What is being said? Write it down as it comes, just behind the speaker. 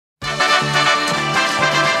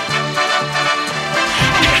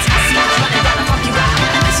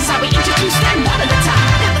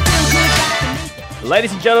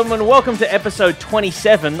Ladies and gentlemen, welcome to episode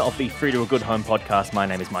 27 of the Free to a Good Home podcast. My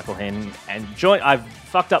name is Michael Hen, and I've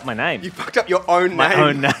fucked up my name. You fucked up your own name. My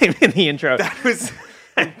own name in the intro. That was...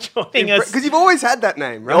 joining us... Because you've always had that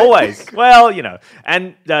name, right? Always. Well, you know.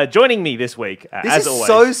 And joining me this week, as always... This is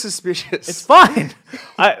so suspicious. It's fine.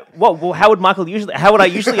 Well, how would I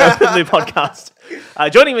usually open the podcast?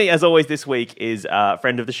 Joining me, as always, this week is a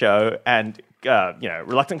friend of the show and...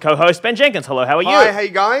 reluctant co-host Ben Jenkins. Hello, how are you? Hi, how you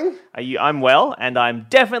going? I'm well, and I'm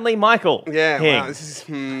definitely Michael. Yeah, Hing. wow, this is...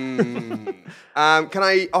 can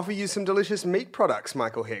I offer you some delicious meat products,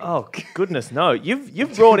 Michael Hing? Oh, goodness, no.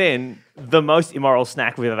 You've brought in the most immoral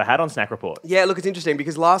snack we've ever had on Snack Report. Yeah, look, it's interesting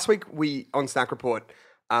because last week on Snack Report,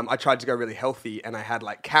 I tried to go really healthy and I had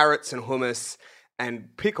like carrots and hummus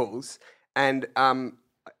and pickles and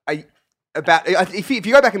if you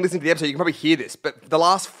go back and listen to the episode, you can probably hear this, but the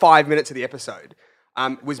last 5 minutes of the episode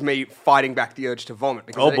was me fighting back the urge to vomit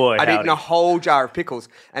because I'd eaten a whole jar of pickles,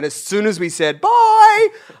 and as soon as we said bye,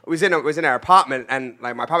 it was in our apartment and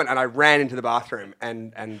I ran into the bathroom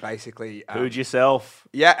and basically Pooed yourself.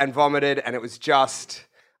 Yeah, and vomited, and it was just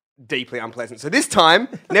deeply unpleasant. So this time,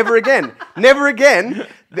 never again, never again.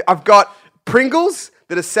 I've got Pringles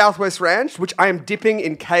that are Southwest Ranch, which I am dipping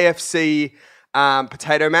in KFC.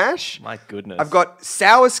 Potato mash. My goodness. I've got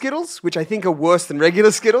sour Skittles, which I think are worse than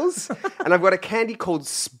regular Skittles. And I've got a candy called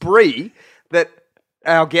Spree that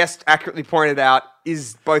our guest accurately pointed out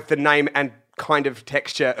is both the name and kind of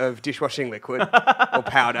texture of dishwashing liquid or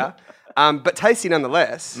powder, but tasty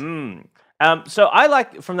nonetheless. So I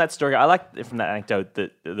like from that anecdote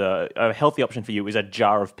that the healthy option for you is a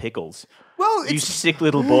jar of pickles. Well, you sick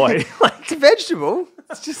little boy. It's a vegetable.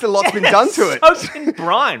 It's just a lot's been done to it. Soaked in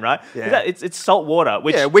brine, right? Yeah. It's salt water.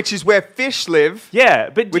 Which is where fish live. Yeah,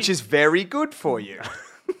 but which is very good for you.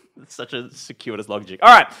 It's such a circuitous logic. All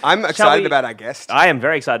right. I'm excited about our guest. I am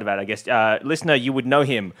very excited about our guest. Listener, you would know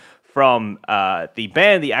him from the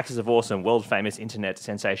band The Axis of Awesome, world famous internet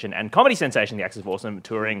sensation and comedy sensation The Axis of Awesome,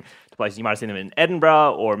 touring to places you might have seen them in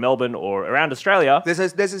Edinburgh or Melbourne or around Australia. There's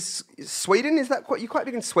a Sweden. Is that you quite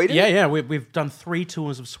big in Sweden? Yeah. We've done 3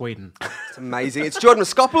 tours of Sweden. It's amazing. It's Jordan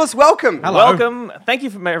Moskopoulos. Welcome. Hello. Welcome. Thank you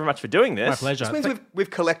very much for doing this. My pleasure. This means we've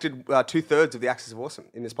collected 2/3 of the Axis of Awesome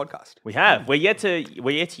in this podcast. We have. We're yet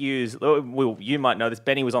to use. Well, you might know this.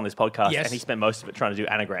 Benny was on this podcast, Yes. and he spent most of it trying to do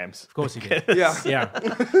anagrams. Of course he did. Yeah.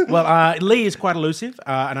 Well, Lee is quite elusive,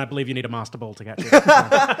 and I believe you need a master ball to catch it.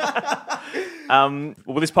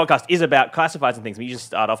 Well, this podcast is about classifieds and things. We just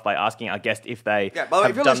start off by asking our guest if they Yeah. By the way,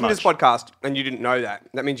 if you're listening to this podcast and you didn't know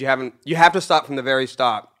that means you haven't. You have to start from the very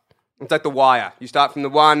start. It's like The Wire. You start from the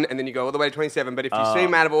 1 and then you go all the way to 27. But if you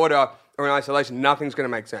seem out of order or in isolation, nothing's going to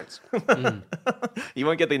make sense. You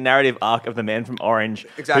won't get the narrative arc of the man from Orange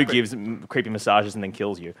Exactly. who gives creepy massages and then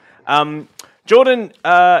kills you. Jordan,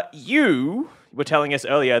 you were telling us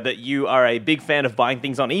earlier that you are a big fan of buying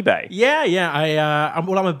things on eBay. Yeah. I'm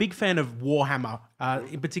a big fan of Warhammer,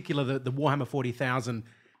 in particular the Warhammer 40,000.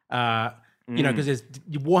 Because there's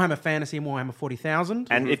Warhammer Fantasy and Warhammer 40,000.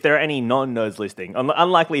 And if there are any non-nerds listening,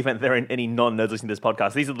 unlikely event there are any non-nerds listening to this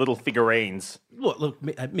podcast, these are little figurines. Look,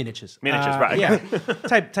 miniatures. Miniatures, right. Yeah.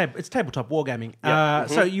 It's tabletop wargaming.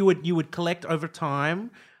 So you would collect over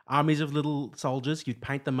time armies of little soldiers, you'd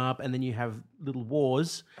paint them up, and then you have little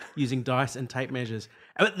wars using dice and tape measures.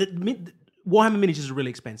 Warhammer miniatures are really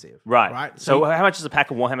expensive. Right. So how much is a pack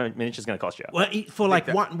of Warhammer miniatures going to cost you? Well, for like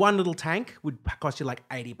one little tank would cost you like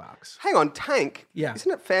 $80. Hang on, tank. Yeah.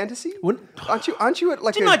 Isn't it fantasy? Wouldn't- Aren't you at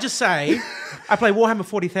like? Didn't I just say I play Warhammer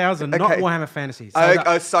 40,000, not Okay. Warhammer Fantasy?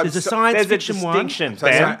 So so there's a science There's a fiction distinction, one. So,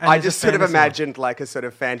 Ben. and I there's a just sort of fantasy one. imagined like a sort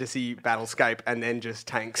of fantasy battlescape and then just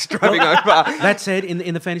tanks driving over. That said,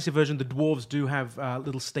 in the fantasy version, the dwarves do have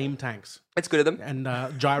little steam tanks It's good of them. and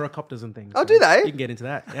gyrocopters and things. Oh, do they? You can get into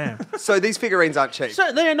that, yeah. So these figurines aren't cheap.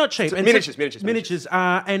 So they are not cheap. And miniatures.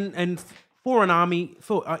 And for an army,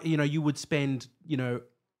 you would spend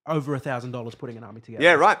over $1,000 putting an army together.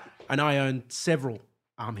 Yeah, right. And I own several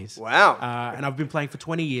armies. Wow. And I've been playing for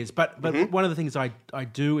 20 years. But one of the things I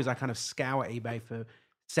do is I kind of scour eBay for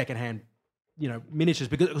secondhand, miniatures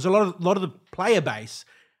because a lot of the player base.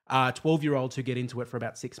 12-year-olds who get into it for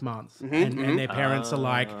about 6 months, and their parents are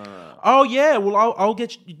like, "Oh yeah, well I'll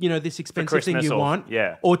get this expensive thing you want,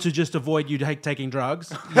 or to just avoid you taking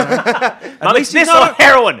drugs." Mum, it's this or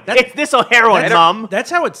heroin. It's this or heroin, Mum.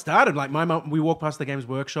 That's how it started. Like my mum, we walked past the Games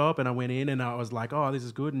Workshop, and I went in, and I was like, "Oh, this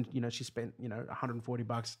is good." And she spent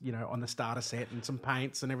 $140, on the starter set and some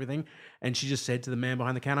paints and everything. And she just said to the man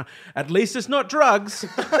behind the counter, "At least it's not drugs."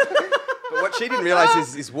 what she didn't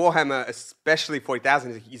realize is Warhammer, especially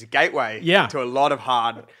 40,000, is a gateway to a lot of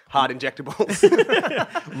hard injectables.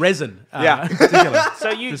 Resin. Yeah. So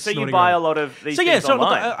you buy a lot of these things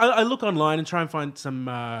online? Look, I look online and try and find some,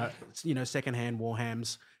 secondhand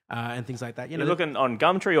Warhams. And things like that. You're looking on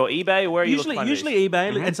Gumtree or eBay? Where are you looking? Usually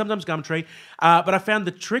eBay and sometimes Gumtree. But I found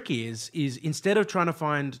the trick is instead of trying to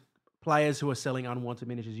find players who are selling unwanted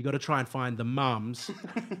miniatures, you got to try and find the mums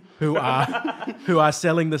who are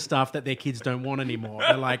selling the stuff that their kids don't want anymore.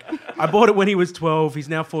 They're like, I bought it when he was 12. He's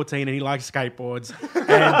now 14 and he likes skateboards.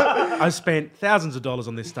 And I spent thousands of dollars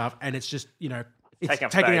on this stuff, and it's just it's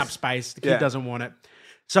taking up space. The kid doesn't want it.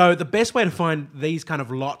 So the best way to find these kind of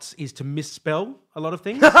lots is to misspell a lot of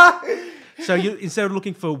things. So you instead of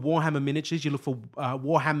looking for Warhammer miniatures, you look for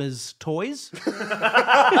Warhammer's toys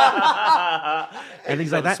and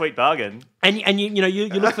things like that. Sweet bargain. And you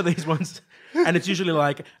look for these ones, and it's usually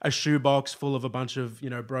like a shoebox full of a bunch of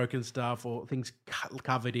broken stuff or things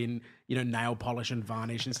covered in nail polish and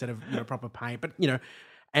varnish instead of proper paint. But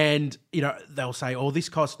and they'll say, "Oh, this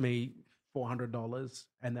cost me $400,"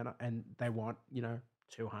 and they want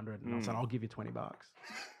 $200, and I'll give you $20.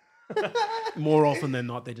 More often than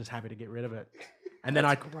not, they're just happy to get rid of it. And then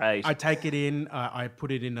I take it in, I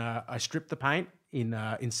put it in, I strip the paint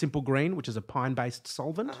in Simple Green, which is a pine-based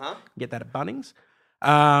solvent. Get that at Bunnings.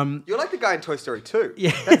 You're like the guy in Toy Story 2.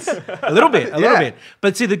 Yeah, a little bit.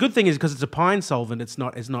 But see, the good thing is because it's a pine solvent, it's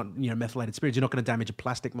not methylated spirits. You're not going to damage a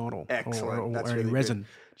plastic model or That's any really resin. Good.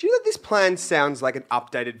 Do you know that this plan sounds like an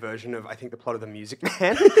updated version of, I think, the plot of The Music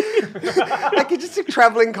Man? Like you're just a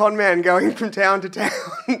traveling con man going from town to town.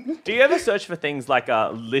 Do you ever search for things like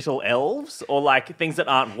little elves or like things that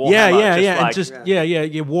aren't Warhammer?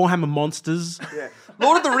 Yeah, Warhammer monsters. Yeah.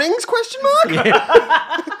 Lord of the Rings? ?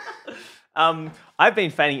 Yeah. I've been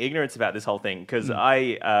feigning ignorance about this whole thing because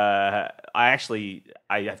I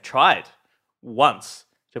have tried once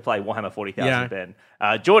to play Warhammer 40,000, Ben.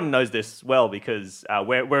 Jordan knows this well because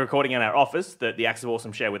we're recording in our office that the Axis of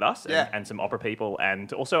Awesome share with us and some opera people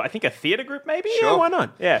and also I think a theatre group maybe? Sure, why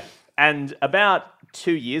not? Yeah. And about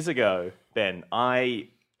 2 years ago, Ben, I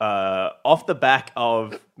off the back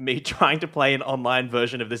of me trying to play an online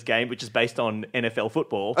version of this game, which is based on NFL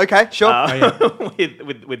football. Okay, sure.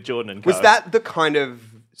 With Jordan and co. Was that the kind of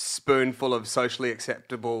spoonful of socially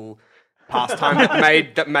acceptable pastime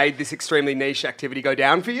that made this extremely niche activity go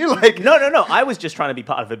down for you? Like, no. I was just trying to be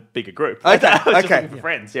part of a bigger group. Okay, I was just looking for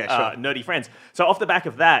friends, nerdy friends. So off the back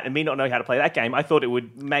of that, and me not knowing how to play that game, I thought it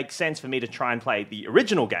would make sense for me to try and play the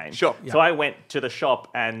original game. Sure. So I went to the shop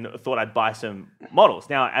and thought I'd buy some models.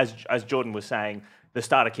 Now, as Jordan was saying, the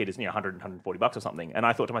starter kit is $100, $140 or something, and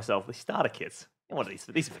I thought to myself, the starter kits. What are these?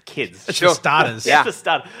 These are for kids. It's for starters. Yeah, for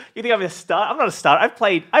starter. You think I'm a starter? I'm not a starter. I've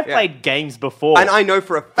played games before, and I know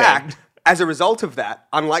for a fact. As a result of that,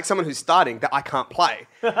 unlike someone who's starting, that I can't play.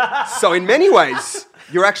 So in many ways,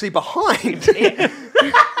 you're actually behind.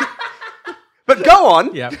 But go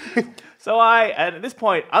on. Yeah. So at this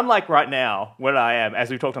point, unlike right now, where I am,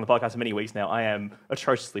 as we've talked on the podcast for many weeks now, I am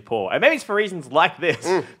atrociously poor. And maybe it's for reasons like this,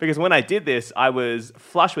 because when I did this, I was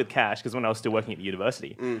flush with cash, because when I was still working at the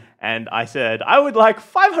university, and I said, I would like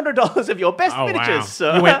 $500 of your best miniatures,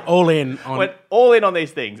 sir. You went all in on... Went all in on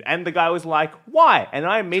these things. And the guy was like, why? And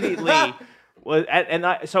I immediately...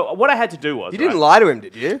 So what I had to do was... You didn't lie to him,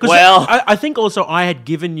 did you? Well... I think also I had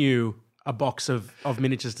given you a box of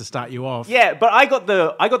miniatures to start you off. Yeah, but I got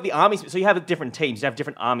the armies. So you have different teams. You have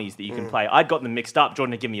different armies that you can play. I'd gotten them mixed up.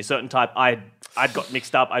 Jordan had given me a certain type. I'd got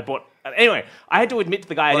mixed up. I bought... Anyway, I had to admit to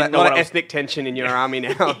the guy I didn't know what ethnic tension in your army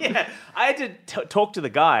now. Yeah, I had to talk to the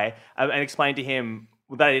guy and explain to him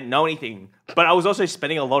that I didn't know anything. But I was also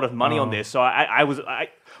spending a lot of money on this. So I was...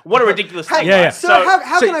 What a ridiculous thing. So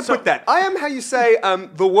how can I put that? I am how you say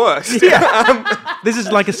the worst. Yeah. This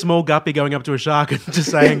is like a small guppy going up to a shark and just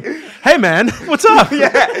saying, hey man, what's up?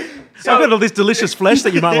 Yeah. So, I've got all this delicious flesh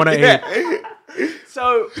that you might want to eat.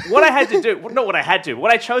 So what I had to do, not what I had to,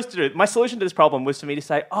 what I chose to do, my solution to this problem was for me to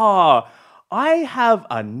say, I have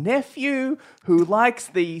a nephew who likes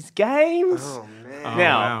these games. Oh, man.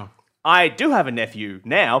 Now, I do have a nephew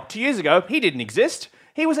now. 2 years ago, he didn't exist.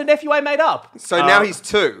 He was a nephew I made up. So now he's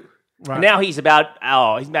 2. Right. Now he's about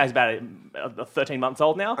 13 months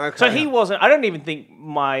old now. Okay. So he wasn't. I don't even think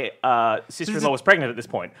my sister-in-law was pregnant at this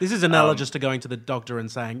point. This is analogous to going to the doctor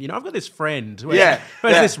and saying, I've got this friend who has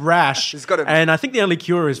this rash, and I think the only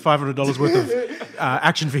cure is $500 worth of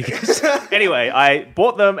action figures. Anyway, I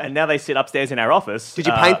bought them, and now they sit upstairs in our office. Did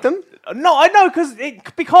you paint them? No, I know,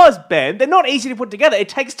 because, Ben, they're not easy to put together. It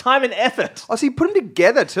takes time and effort. Oh, so you put them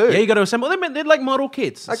together too? Yeah, you got to assemble them. They're like model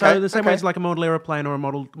kits. Okay, so the same way as like a model aeroplane or a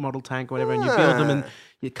model tank or whatever, and you build them and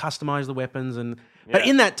you customize the weapons. But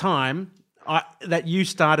in that time, that you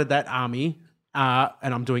started that army,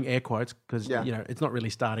 and I'm doing air quotes because it's not really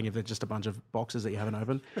starting if they're just a bunch of boxes that you haven't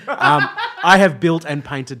opened. I have built and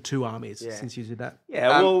painted 2 armies since you did that.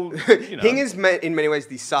 Yeah, well, Hing is in many ways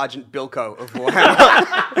the Sergeant Bilko of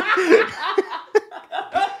Warhammer.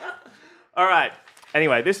 All right.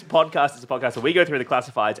 Anyway, this podcast is a podcast where we go through the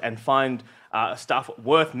classifieds and find stuff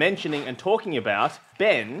worth mentioning and talking about.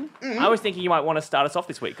 Ben, I was thinking you might want to start us off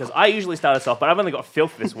this week, because I usually start us off, but I've only got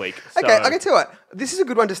filth this week. So. Okay, I can tell you what. This is a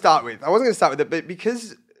good one to start with. I wasn't going to start with it, but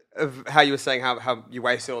because of how you were saying how you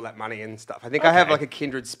waste all that money and stuff, I think I have like a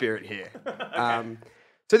kindred spirit here.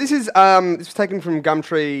 So this was taken from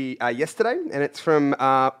Gumtree yesterday, and it's from,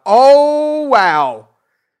 oh, wow.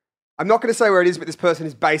 I'm not going to say where it is, but this person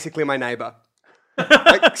is basically my neighbour.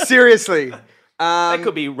 Like, seriously. That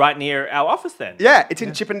could be right near our office then. Yeah, it's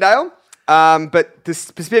in Chippendale, but the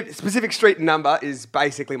specific street number is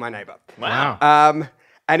basically my neighbour. Wow.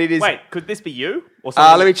 And it is... Wait, could this be you? Or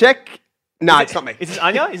let me check. No, it's not me. Is this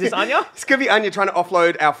Anya? Is this Anya? This could be Anya trying to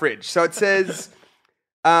offload our fridge. So it says,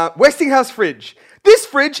 Westinghouse fridge. This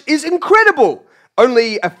fridge is incredible.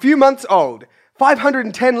 Only a few months old.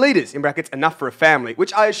 510 litres, in brackets, enough for a family,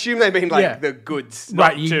 which I assume they mean like the goods.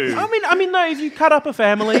 Right. I mean, no, if you cut up a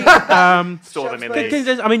family, store them in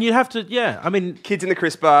these. I mean, you'd have to, kids in the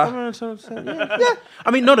crisper.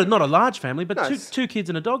 I mean, not a large family, but two kids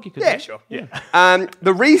and a dog you could Yeah, do. sure. Yeah.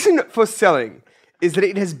 The reason for selling is that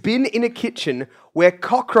it has been in a kitchen where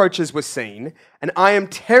cockroaches were seen, and I am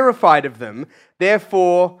terrified of them.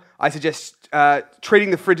 Therefore, I suggest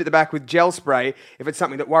treating the fridge at the back with gel spray if it's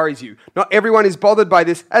something that worries you. Not everyone is bothered by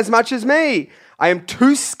this as much as me. I am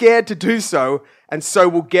too scared to do so, and so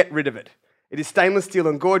will get rid of it. It is stainless steel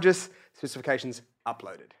and gorgeous. Specifications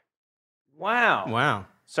uploaded. Wow.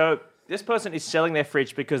 So this person is selling their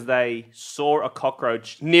fridge because they saw a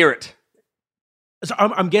cockroach near it. So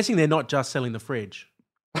I'm guessing they're not just selling the fridge.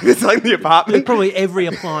 They're selling the apartment? Probably every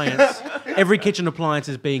appliance, every kitchen appliance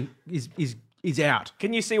is out.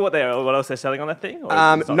 Can you see what else they're selling on that thing?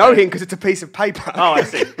 No, Hing, because it's a piece of paper. Oh, I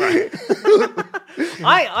see. Right.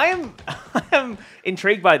 I am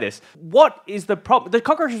intrigued by this. What is the problem? The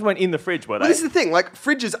cockroaches weren't in the fridge, were they? Well, this is the thing. Like,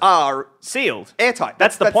 fridges are sealed, airtight.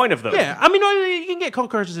 That's the point of them. Yeah, I mean, you can get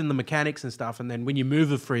cockroaches in the mechanics and stuff, and then when you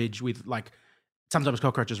move a fridge with sometimes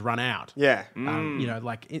cockroaches run out. Yeah.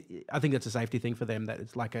 I think that's a safety thing for them, that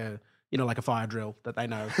it's like a fire drill that they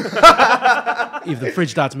know. If the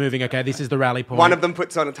fridge starts moving, okay, this is the rally point. One of them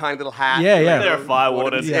puts on a tiny little hat. Yeah. They're fire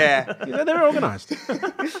warders. Yeah. They're organised.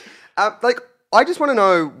 I just want to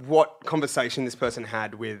know what conversation this person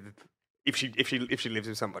had with, if she lives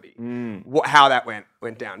with somebody, how that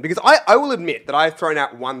went down. Because I will admit that I've thrown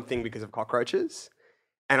out one thing because of cockroaches,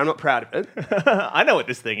 and I'm not proud of it. I know what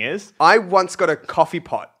this thing is. I once got a coffee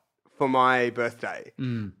pot for my birthday,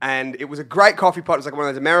 and it was a great coffee pot. It was like one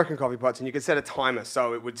of those American coffee pots, and you could set a timer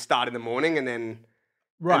so it would start in the morning, and then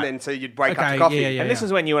so you'd wake up to coffee. Yeah, and this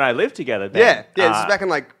is when you and I lived together. Ben. Yeah. This is back in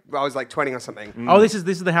I was 20 or something. Oh, this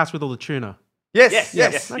is the house with all the tuna. Yes.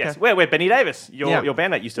 Okay. Where Benny Davis, your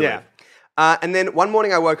bandmate, used to live. And then one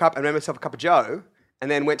morning I woke up and made myself a cup of joe, and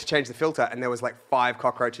then went to change the filter, and there was 5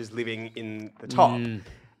 cockroaches living in the top.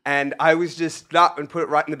 And I was just and put it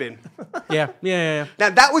right in the bin. Yeah. Now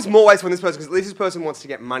that was more waste from this person, because at least this person wants to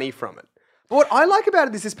get money from it. But what I like about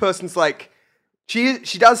it is this person's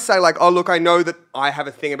she does say oh look, I know that I have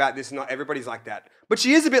a thing about this, and not everybody's like that. But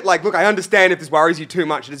she is a bit look, I understand if this worries you too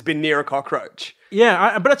much. It has been near a cockroach.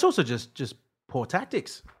 Yeah, but it's also just poor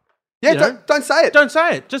tactics. Yeah, don't say it. Don't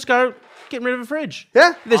say it. Just go getting rid of a fridge.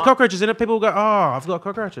 Yeah. If there's cockroaches in it, people will go, oh, I've got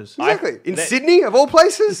cockroaches. Exactly. In Sydney, of all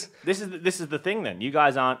places. This is the thing then. You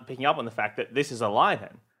guys aren't picking up on the fact that this is a lie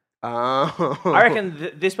then. Oh. I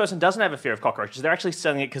reckon this person doesn't have a fear of cockroaches. They're actually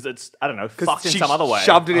selling it because it's, I don't know, fucked in some other way.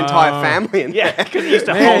 Shoved an entire family in there. Yeah, because it used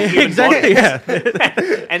to hold human bodies. Yeah.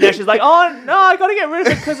 And now she's like, oh, no, I got to get rid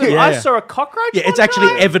of it because I saw a cockroach. Yeah, it's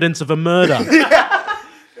actually evidence of a murder.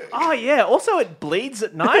 Oh, yeah. Also, it bleeds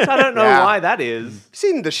at night. I don't know why that is.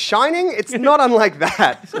 Seen The Shining? It's not unlike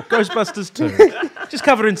that. Ghostbusters 2. Just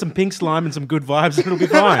cover it in some pink slime and some good vibes and it'll be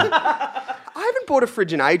fine. I haven't bought a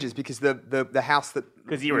fridge in ages because the house that...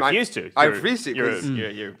 Because you refuse to. I refuse to.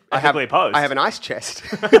 You're ethically opposed. I have an ice chest.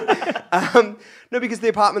 No, because the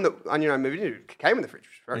apartment that I moved into came with a fridge.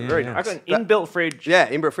 Very nice. I've got an inbuilt fridge. Yeah,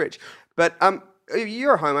 inbuilt fridge. But...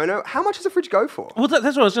 you're a homeowner. How much does a fridge go for? Well, that's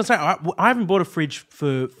what I was going to say. I haven't bought a fridge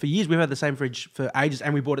for years. We've had the same fridge for ages,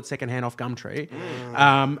 and we bought it secondhand off Gumtree.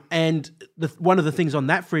 And one of the things on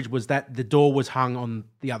that fridge was that the door was hung on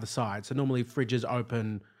the other side. So normally fridges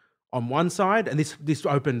open on one side, and this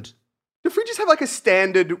opened. The fridges fridges have like a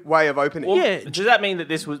standard way of opening? Well, Yeah. Does that mean that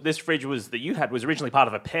this fridge that you had was originally part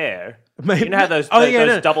of a pair? Maybe. You know how those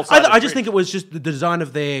No. double-sided I just fridge- think it was just the design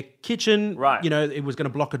of their kitchen. Right. You know, it was going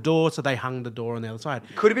to block a door, so they hung the door on the other side.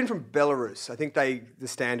 Could have been from Belarus. I think the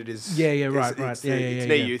standard is. Yeah, It's an It's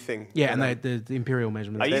an EU thing. Yeah, and the imperial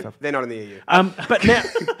measurements and stuff. They're not in the EU.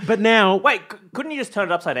 But now, Wait, couldn't you just turn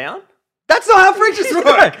it upside down? That's not how fridges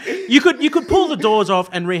work. you could pull the doors off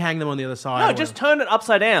and rehang them on the other side. No, or just turn it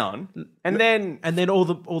upside down, and then and then all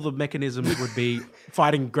the mechanisms would be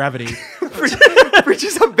fighting gravity.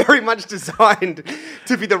 Fridges are very much designed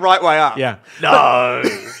to be the right way up. Yeah. no.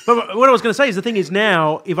 But what I was going to say is the thing is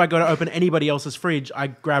now, if I go to open anybody else's fridge, I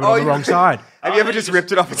grab it on the you- wrong side. Have you ever just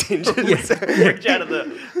ripped it off its hinges? Fridge out of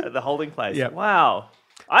the holding place. Yeah. Wow.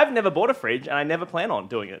 I've never bought a fridge, and I never plan on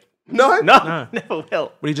doing it. No? No, never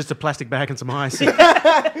will. What are you, just a plastic bag and some ice?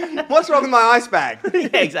 What's wrong with my ice bag?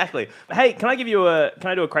 Yeah, exactly. Hey, can I do a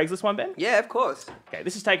Craigslist one, Ben? Yeah, of course. Okay,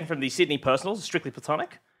 this is taken from the Sydney Personals, Strictly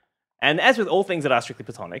Platonic. And as with all things that are strictly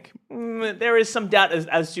platonic, there is some doubt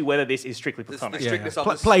as to whether this is strictly platonic. The strictness of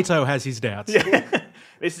this. Plato has his doubts.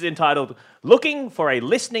 This is entitled Looking for a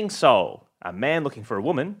Listening Soul, a man looking for a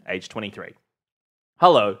woman, age 23.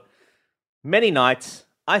 Hello. Many nights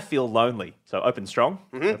I feel lonely. So open strong.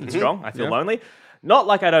 Open strong. I feel lonely. Not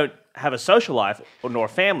like I don't have a social life nor a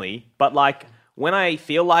family, but like when I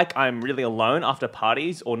feel like I'm really alone after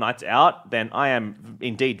parties or nights out, then I am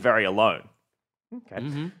indeed very alone.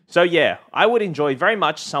 Okay. So yeah, I would enjoy very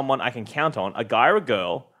much someone I can count on, a guy or a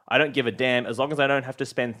girl. I don't give a damn as long as I don't have to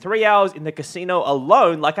spend 3 hours in the casino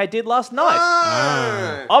alone like I did last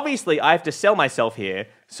night. Obviously, I have to sell myself here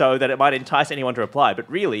so that it might entice anyone to reply. But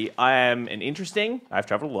really, I am an interesting, I've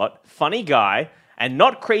traveled a lot, funny guy, and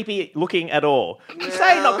not creepy looking at all. You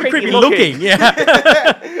say not creepy looking.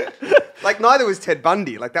 Yeah. Like, neither was Ted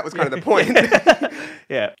Bundy. Like, that was kind of the point.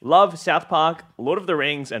 Yeah. Love South Park, Lord of the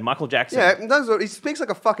Rings, and Michael Jackson. Yeah, he speaks like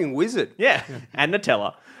a fucking wizard. Yeah. And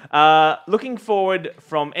Nutella. Looking forward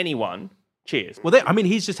from anyone. Cheers. Well,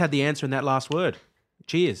 he's just had the answer in that last word.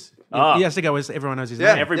 Cheers. He has to go as everyone knows his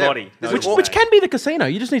Yeah. name. Everybody. Yeah. Which can be the casino.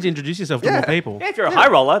 You just need to introduce yourself to Yeah. more people. Yeah, if you're a high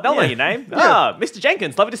roller, they'll know your name. Ah, Mr.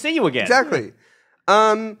 Jenkins, lovely to see you again. Exactly. Yeah,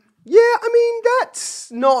 I mean,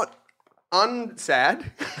 that's not unsad.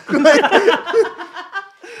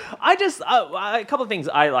 I just a couple of things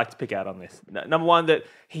I like to pick out on this. Number one, that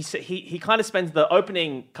he kind of spends the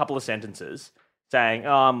opening couple of sentences saying,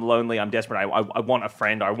 "Oh, I'm lonely, I'm desperate, I want a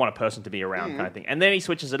friend, or I want a person to be around," kind of thing, and then he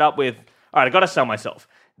switches it up with, "All right, I got to sell myself."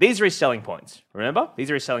 These are his selling points. Remember, these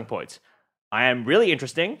are his selling points. I am really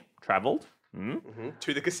interesting, travelled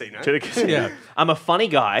To the casino. to the casino. Yeah. I'm a funny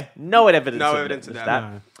guy. No evidence. No of evidence of that.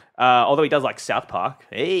 that. Although he does like South Park.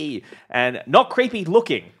 Hey, and not creepy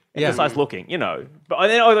looking. Yeah. Emphasize looking, you know. But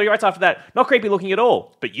then, right after that, not creepy looking at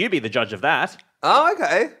all. But you be the judge of that. Oh,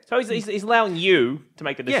 okay. So he's allowing you to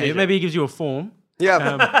make the decision. Yeah, maybe he gives you a form.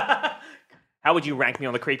 Yeah. How would you rank me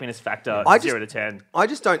on the creepiness factor, I 0 to 10? I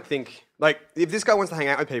just don't think, like, if this guy wants to hang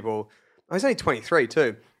out with people, he's only 23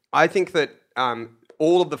 too. I think that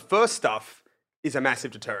all of the first stuff is a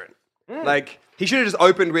massive deterrent. Like, he should have just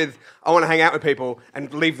opened with, I want to hang out with people,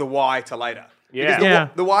 and leave the why to later. Yeah. Because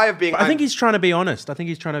the why of being... I think he's trying to be honest. I think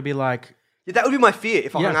he's trying to be like, Yeah, that would be my fear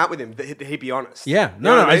if I Yeah. hung out with him, that he'd be honest. yeah, You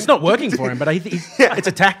know what I mean? it's not working for him, but it's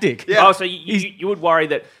a tactic. Yeah. Oh, so you would worry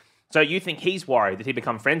that... So you think he's worried that he'd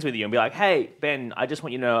become friends with you and be like, "Hey, Ben, I just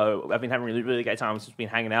want you to know I've been having a really, really great time. I've just been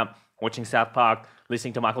hanging out, watching South Park,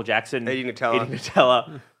 listening to Michael Jackson, Eating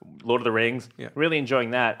Nutella, Lord of the Rings. Yeah. Really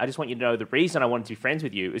enjoying that. I just want you to know the reason I wanted to be friends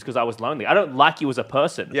with you is because I was lonely. I don't like you as a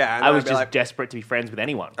person. Yeah, and I then was I'd be just like- desperate to be friends with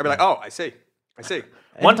anyone. I'd be like, oh, I see.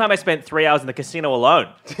 One time I spent 3 hours in the casino alone.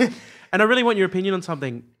 And I really want your opinion on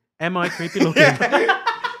something. Am I creepy looking?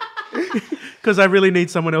 Because I really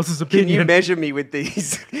need someone else's Can opinion. you measure me with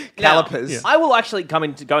these calipers? Now, I will actually go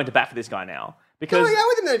into bat for this guy now Go because hang out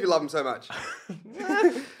with him then if you love him so much.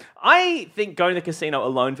 I think going to the casino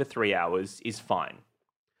alone for 3 hours is fine.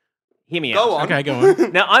 Hear me Go out. on. Okay, go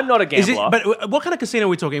on. Now, I'm not a Is gambler. it? But what kind of casino are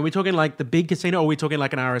we talking? Are we talking like the big casino, or are we talking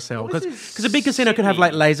like an RSL? This Because is a big casino could have Sydney.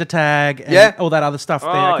 like laser tag and Yeah. all that other stuff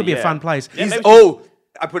there. Oh, It could be a yeah. fun place. Yeah, maybe-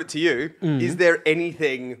 I put it to you. Is there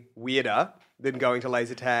anything weirder than going to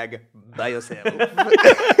laser tag by yourself?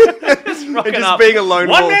 Rocking just up. being a lone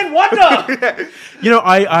One wolf. man wonder. You know,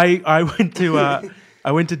 I went to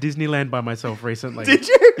I went to Disneyland by myself recently. Did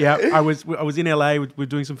you? Yeah, I was in LA. We were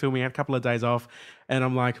doing some filming. I had a couple of days off, and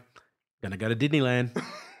I'm like, gonna go to Disneyland.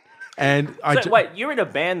 And So, wait, you're in a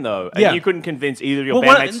band though, and Yeah. you couldn't convince either of your Well,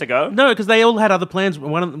 one- bandmates to go? No, because they all had other plans.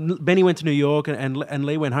 Benny went to New York, and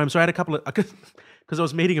Lee went home. So I had a couple of because I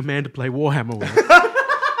was meeting a man to play Warhammer with.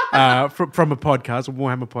 from a podcast, a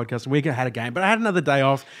Warhammer podcast, and we had a game. But I had another day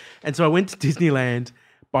off, and so I went to Disneyland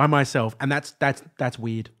by myself, and that's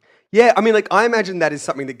weird. Yeah, I mean, like, I imagine that is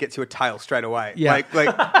something that gets you a tail straight away. Yeah.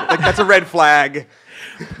 Like that's a red flag.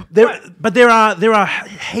 But there are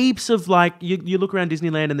heaps of, like, you look around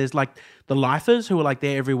Disneyland and there's, like, the lifers who are, like,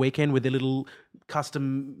 there every weekend with their little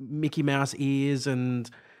custom Mickey Mouse ears and...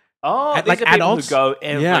 Oh, these like are people adults. who go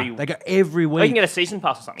Yeah, they go every week. Well, you can get a season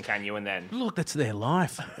pass or something, can you? And then Look, that's their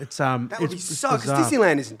life. It's That would be so, because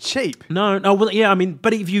Disneyland isn't cheap. No, well, yeah, I mean,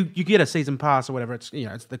 but if you get a season pass or whatever, it's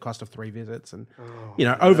it's the cost of 3 visits, and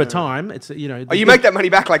over time, it's Oh, you make that money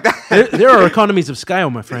back like that? there are economies of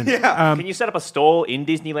scale, my friend. Yeah. can you set up a stall in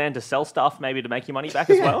Disneyland to sell stuff, maybe to make your money back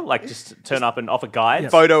as well? Like just turn up and offer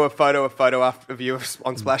guides. Photo of you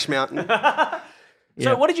on Splash Mountain.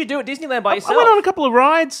 So what did you do at Disneyland by yourself? I went on a couple of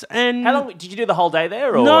rides, and How long did you do the whole day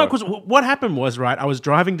there? Or? no, because what happened was, right, I was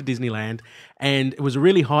driving to Disneyland, and it was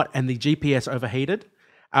really hot, and the GPS overheated.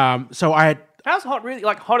 So I had. How's hot really?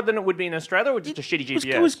 Like hotter than it would be in Australia, or just a shitty GPS?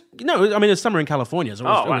 It was I mean, it's summer in California, so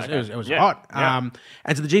it was Yeah. hot. Yeah.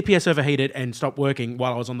 And so the GPS overheated and stopped working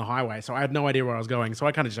while I was on the highway, so I had no idea where I was going. So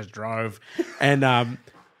I kind of just drove, and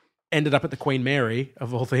ended up at the Queen Mary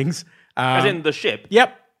of all things. As in the ship.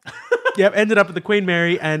 Yep. Yep. Ended up at the Queen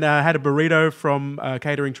Mary and had a burrito from a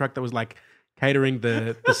catering truck that was like catering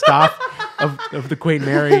the staff of the Queen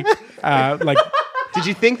Mary. Did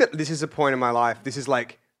you think that this is a point in my life? This is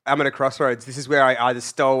like, I'm at a crossroads. This is where I either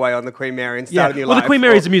stow away on the Queen Mary and start a new life. Well, the Queen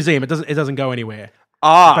Mary is a museum. It doesn't go anywhere.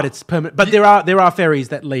 But it's permanent. But there are ferries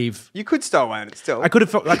that leave. You could stow away on it still. I could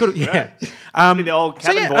have. Yeah. The old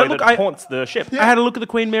cabin boy that haunts the ship. I had a look at the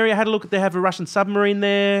Queen Mary. I had a look at they have a Russian submarine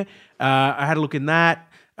there. I had a look in that.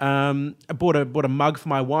 I bought a mug for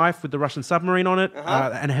my wife with the Russian submarine on it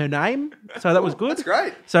and her name. So that was good. That's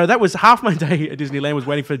great. So that was half my day at Disneyland was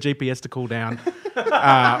waiting for the GPS to cool down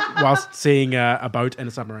whilst seeing a boat and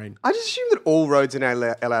a submarine. I just assumed that all roads in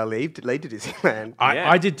LA lead to Disneyland.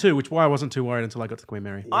 I did too, which is why I wasn't too worried until I got to the Queen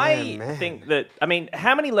Mary. I think that, I mean,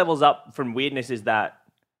 how many levels up from weirdness is that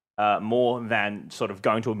more than sort of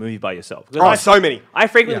going to a movie by yourself? So many. I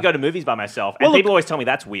frequently go to movies by myself, and people always tell me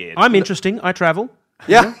that's weird. I'm interesting. I travel.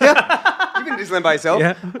 Yeah. You've been to Disneyland by yourself?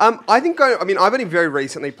 Yeah. I think I've only very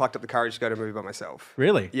recently plucked up the courage to go to a movie by myself.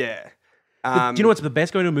 Really? Yeah. Do you know what's the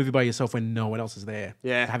best? Going to a movie by yourself when no one else is there.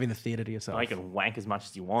 Yeah. Having the theatre to yourself. You can wank as much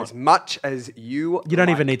as you want. As much as you You don't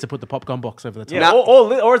even need to put the popcorn box over the top. Yeah,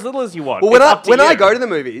 or as little as you want. Well, when I go to the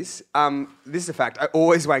movies, this is a fact, I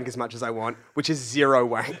always wank as much as I want, which is 0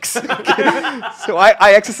 wanks. So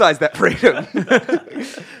I exercise that freedom.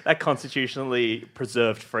 That constitutionally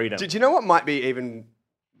preserved freedom. Do you know what might be even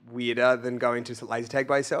weirder than going to laser tag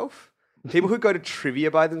by yourself? People who go to trivia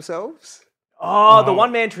by themselves. Oh, the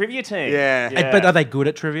one-man trivia team. Yeah. But are they good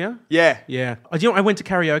at trivia? Yeah. Yeah. Do you know, I went to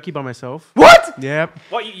karaoke by myself. What? Yeah.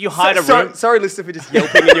 What, you hired a room? Sorry, listener, for just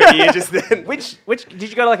yelping in your ear just then. Which did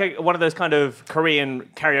you go to like one of those kind of Korean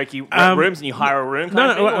karaoke rooms and you hire a room?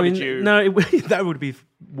 That would be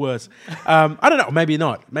worse. I don't know. Maybe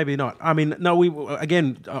not. I mean, no. We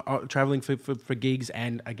again traveling for gigs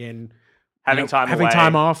and again having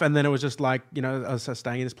time off, and then it was just like I was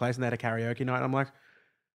staying in this place and they had a karaoke night. And I'm like,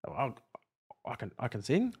 I can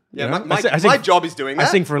sing. Yeah, my job is doing that.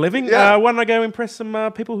 I sing for a living. Yeah. Why don't I go impress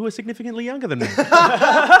some people who are significantly younger than me?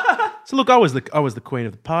 So look, I was the queen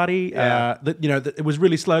of the party. Yeah. It was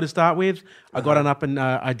really slow to start with. I got on up and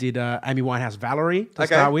I did Amy Winehouse Valerie to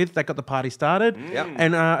start with. That got the party started. Yep.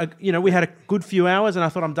 And we had a good few hours, and I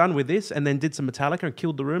thought I'm done with this, and then did some Metallica and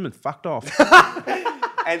killed the room and fucked off.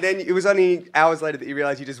 And then it was only hours later that you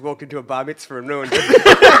realised you just walked into a bar mitzvah and ruined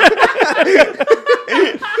it.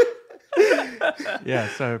 Yeah,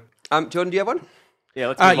 so... Jordan, do you have one? Yeah,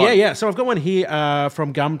 let's move on. Yeah. So I've got one here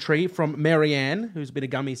from Gumtree, from Marianne, who's been a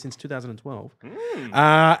gummy since 2012.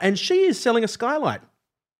 And she is selling a skylight.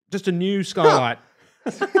 Just a new skylight.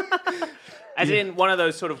 As in one of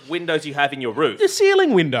those sort of windows you have in your roof. The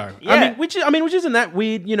ceiling window. Yeah. which isn't that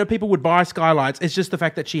weird. People would buy skylights. It's just the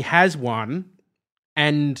fact that she has one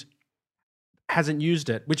and hasn't used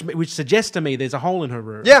it, which suggests to me there's a hole in her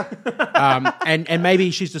room. Yeah. And maybe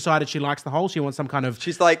she's decided she likes the hole. She wants some kind of...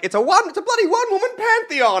 She's like, it's a bloody one-woman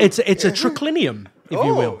pantheon. It's a triclinium, if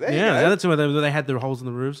you will. There you go. That's where they had the holes in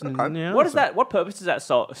the roofs. And, Okay. What purpose does that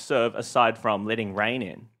serve aside from letting rain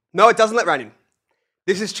in? No, it doesn't let rain in.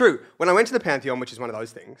 This is true. When I went to the Pantheon, which is one of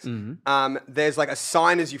those things, there's like a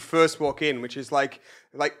sign as you first walk in, which is like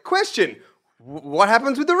question, what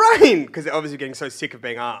happens with the rain? Because they're obviously getting so sick of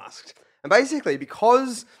being asked. And basically,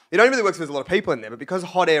 because it only really works if there's a lot of people in there, but because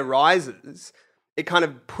hot air rises, it kind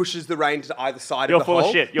of pushes the rain to either side You're of the full hole.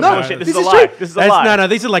 of shit. You're full of shit. This is a lie. true. This is a lie. No,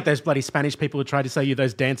 these are like those bloody Spanish people who try to sell you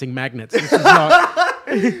those dancing magnets. This is not...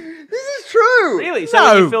 This is true. Really? So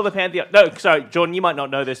when you fill the Pantheon... No, sorry, Jordan, you might not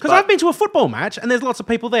know this, Because I've been to a football match and there's lots of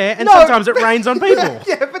people there and sometimes it rains on people.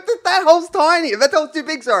 Yeah, but that hole's tiny. That hole's too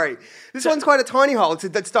big, sorry. This one's quite a tiny hole.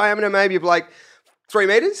 That's diameter maybe of like 3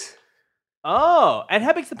 meters. Oh, and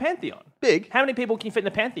how big's the Pantheon? Big. How many people can you fit in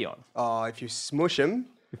the Pantheon? Oh, if you smush them.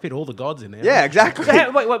 You fit all the gods in there. Yeah, exactly.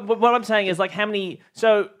 So what I'm saying is, like, how many...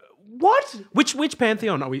 So, what? Which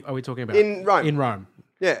Pantheon are we talking about? In Rome. In Rome.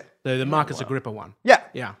 Yeah. The Marcus Agrippa one. Yeah.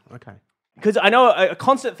 Yeah, okay. Because I know a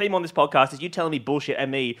constant theme on this podcast is you telling me bullshit and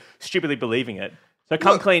me stupidly believing it. So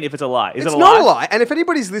come clean if it's a lie. Is it a lie? It's not a lie. And if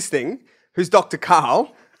anybody's listening who's Dr.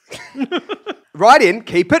 Carl, write in,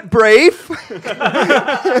 keep it brief.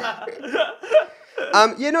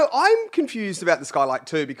 I'm confused about the skylight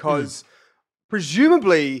too because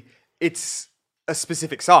presumably it's a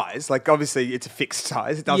specific size. Like, obviously, it's a fixed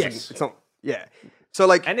size. It doesn't. Yes. It's not. Yeah. So,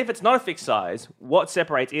 like, And if it's not a fixed size, what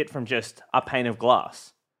separates it from just a pane of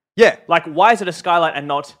glass? yeah. Like, why is it a skylight and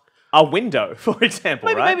not a window, for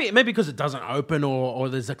example, right? Maybe because it doesn't open or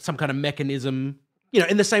there's like some kind of mechanism.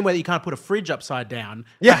 In the same way that you can't put a fridge upside down.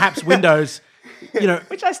 Yeah. Perhaps windows,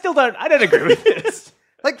 Which I don't agree with this.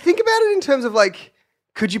 Like, think about it in terms of like,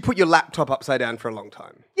 could you put your laptop upside down for a long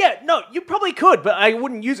time? Yeah, no, you probably could, but I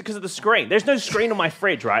wouldn't use it because of the screen. There's no screen on my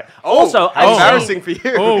fridge, right? How embarrassing for you.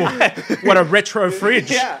 Oh, what a retro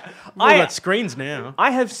fridge. Yeah. We've got screens now.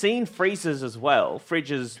 I have seen freezers as well,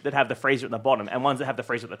 fridges that have the freezer at the bottom and ones that have the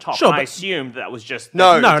freezer at the top. Sure, and I but- assumed that was just...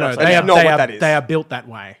 No, No, they are not what that is. They are built that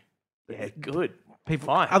way. Yeah, good. People,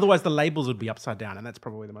 Fine. Otherwise, the labels would be upside down, and that's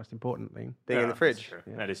probably the most important thing. Thing in the fridge.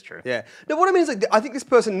 That is true. Yeah. No, what I mean is, like, I think this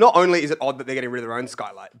person, not only is it odd that they're getting rid of their own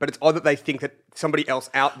skylight, but it's odd that they think that somebody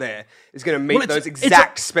else out there is going to meet those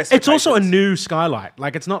exact specifications. It's also a new skylight.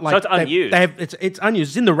 Like, it's not like... So it's unused. It's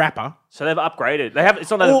unused. It's in the wrapper. So they've upgraded. They haven't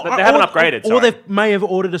upgraded. Or Sorry. they may have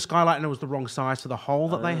ordered a skylight and it was the wrong size for the hole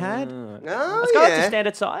that they had. Oh, A skylight's yeah. a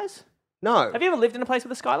standard size? No. Have you ever lived in a place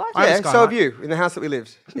with a skylight? I have a Yeah, so skylight. have you, in the house that we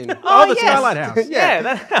lived in. Oh, the yes. skylight house. Yeah,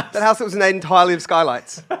 that house. That house that was made entirely of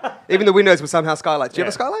skylights. Even the windows were somehow skylights. Do you have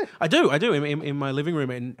a skylight? I do. In my living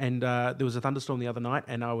room, and there was a thunderstorm the other night,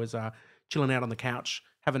 and I was chilling out on the couch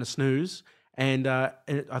having a snooze, and I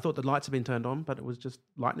thought the lights had been turned on, but it was just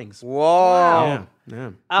lightnings. Whoa.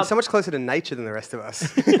 Yeah. You're so much closer to nature than the rest of us.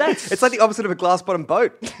 That's- It's like the opposite of a glass-bottom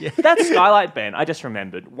boat. That skylight, Ben, I just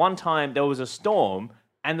remembered. One time there was a storm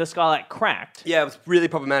and the skylight cracked. Yeah, it was really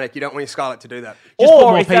problematic. You don't want your skylight to do that. Just put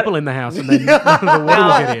Or more is that- people in the house, and then the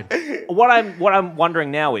water will get in. What I'm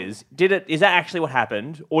wondering now is that actually what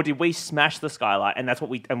happened, or did we smash the skylight and that's what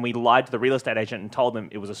we lied to the real estate agent and told them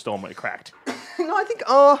it was a storm when it cracked? No, I think,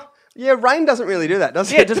 yeah, rain doesn't really do that,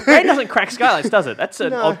 does Yeah, it? rain doesn't crack skylights, does it? That's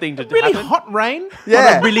an odd thing to Really happen. hot rain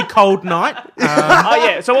Yeah. on a really cold night. Oh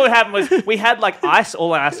yeah. So what happened was we had like ice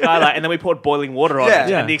all on our skylight, and then we poured boiling water on Yeah. it,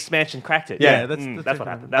 Yeah. and the expansion cracked it. Yeah, that's what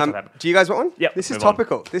happened. That's what happened. Do you guys want one? Yep, This is move on.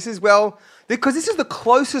 topical. This is, because this is the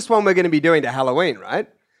closest one we're going to be doing to Halloween, right?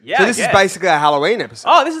 Yeah, So this is yeah. basically a Halloween episode.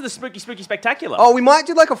 Oh, this is the spooky spectacular. Oh, we might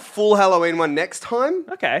do like a full Halloween one next time.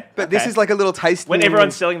 okay. But this is like a little taste. when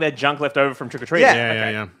everyone's selling their junk left over from trick or treating. Yeah.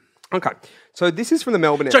 yeah. Okay. So this is from the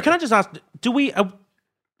Melbourne So area. can I just ask, do we,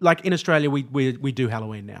 like in Australia, we do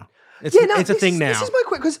Halloween now? It's, Yeah, no, it's a thing now. This is my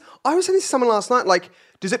question, because I was saying this to someone last night. Like,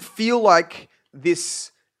 does it feel like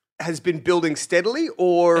this has been building steadily,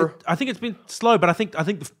 or I think it's been slow, but I think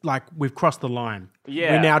like we've crossed the line.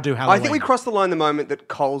 Yeah. We now do Halloween. I think we crossed the line the moment that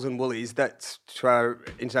Coles and Woolies, that's to our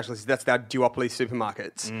international, that's our duopoly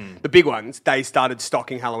supermarkets, the big ones, they started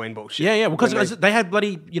stocking Halloween bullshit. Yeah, because When they- they had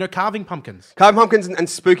bloody, carving pumpkins. carved pumpkins and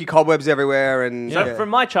spooky cobwebs everywhere, and So from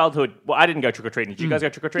my childhood, well, I didn't go trick or treating. Did you guys go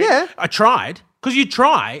trick or treating? yeah. I tried, because you'd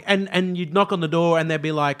try, and you'd knock on the door, and they'd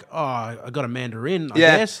be like, oh, I got a mandarin, I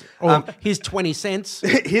Yeah. guess. Or here's 20 cents.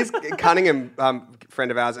 Here's Cunningham,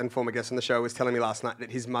 friend of ours and former guest on the show, was telling me last night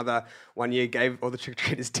that his mother one year gave all the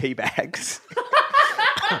trick-or-treaters tea bags.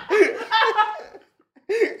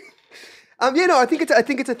 I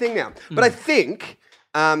think it's a thing now. But I think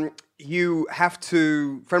you have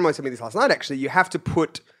to. A friend of mine told me this last night. Actually, you have to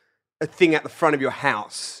put a thing at the front of your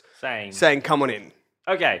house saying "Come on in."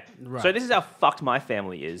 Okay, so this is how fucked my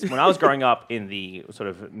family is. When I was growing up in the sort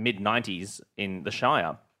of mid-90s in the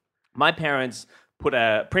Shire, my parents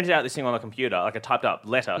printed out this thing on the computer, like a typed up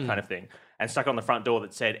letter kind of thing, and stuck it on the front door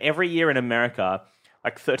that said, every year in America,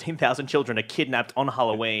 like 13,000 children are kidnapped on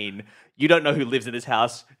Halloween. You don't know who lives in this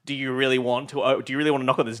house. Do you really want to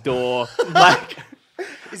knock on this door? Like...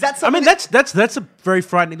 Is that I mean, that's a very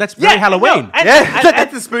frightening. That's very Yeah, Halloween. no, and-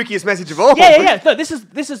 that's the spookiest message of all. Yeah. No, this is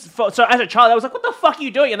so as a child, I was like, "What the fuck are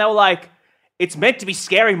you doing?" And they were like, "It's meant to be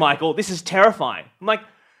scary, Michael. This is terrifying." I'm like,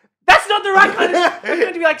 "That's not the right kind of. It's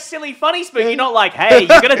meant to be like silly, funny spooky, not like, hey,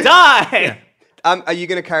 you're gonna die." Are you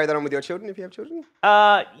going to carry that on with your children if you have children?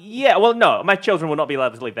 Yeah. Well, no, my children will not be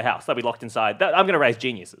allowed to leave the house. They'll be locked inside. I'm going to raise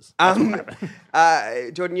geniuses.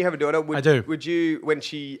 Jordan, you have a daughter. I do. Would you, when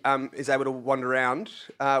she is able to wander around,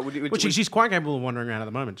 She's quite capable of wandering around at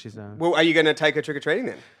the moment. She's well, are you going to take her trick or treating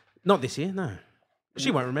then? not this year, no. She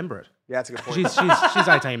won't remember it. Yeah, that's a good point. She's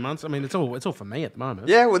 18 months. I mean, it's all for me at the moment.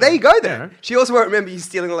 Yeah, well, there you go then. Yeah. She also won't remember you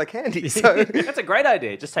stealing all her candy. So That's a great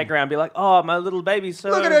idea. Just take her around and be like, "Oh, my little baby." So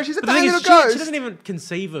look at her. She's a But the thing tiny is, little she ghost. doesn't even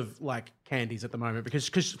conceive of like candies at the moment because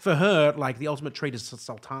for her, like the ultimate treat is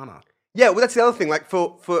sultana. Yeah, well, that's the other thing. Like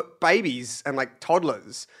for babies and like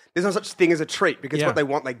toddlers, there's no such thing as a treat because Yeah. what they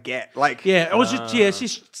want, they get. Like, Yeah, it was just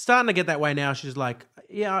she's starting to get that way now. She's like,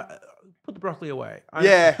 put the broccoli away.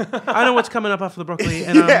 Yeah. I know what's coming up after the broccoli,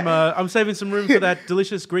 and I'm saving some room for that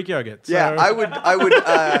delicious Greek yogurt. So. yeah, I would.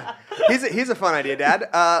 Here's a fun idea, Dad.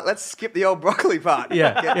 Let's skip the old broccoli part.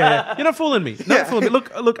 Yeah. You're not fooling me. Not fooling me.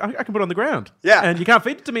 Look, I can put it on the ground. Yeah. And you can't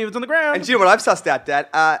feed it to me if it's on the ground. And do you know what I've sussed out, Dad?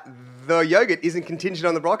 The yogurt isn't contingent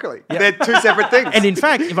on the broccoli. They're two separate things. And in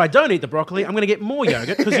fact, if I don't eat the broccoli, I'm going to get more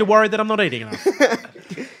yogurt because you're worried that I'm not eating enough.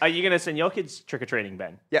 are you going to send your kids trick or treating,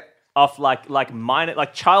 Ben? Yep. Off like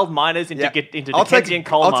child minors into into Dickensian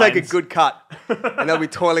coal I'll mines. take a good cut, and they'll be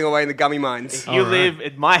toiling away in the gummy mines. You live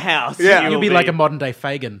at my house. Yeah. You'll be like a modern day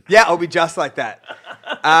Fagin. Yeah, I'll be just like that.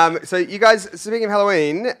 So you guys, speaking of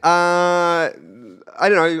Halloween, I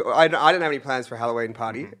don't know. I don't have any plans for a Halloween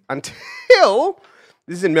party until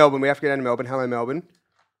this is in Melbourne. We have to go down to Melbourne. Hello, Melbourne.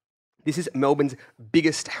 This is Melbourne's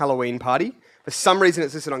biggest Halloween party. For some reason,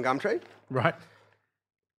 it's listed on Gumtree. Right.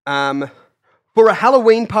 For a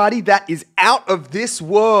Halloween party that is out of this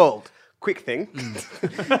world. Quick thing.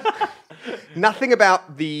 Nothing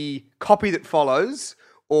about the copy that follows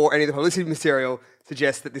or any of the publicity material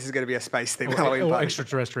suggests that this is going to be a space-themed Halloween Or party.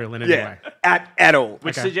 extraterrestrial in any Yeah, way. at all.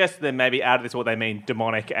 Which suggests that maybe out of this, what they mean,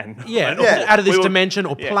 demonic and Out of this We will- dimension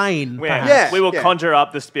or plane, perhaps. Yeah. we will conjure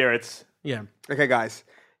up the spirits. Yeah. Okay, guys,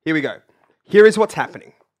 here we go. Here is what's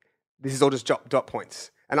happening. This is all just dot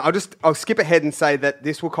points. And I'll skip ahead and say that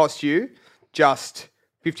this will cost you just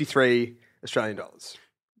 53 Australian dollars.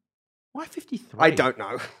 Why 53? I don't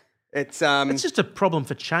know. It's It's just a problem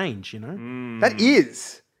for change, you know? that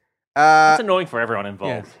is. It's annoying for everyone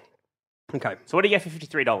involved. Okay. So what do you get for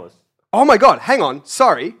 $53? Oh my God, hang on.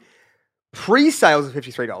 Sorry. Pre-sales are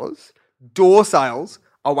 $53. Door sales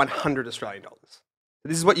are 100 Australian dollars.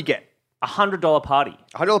 This is what you get. $100 party.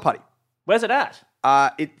 $100 party. Where's it at?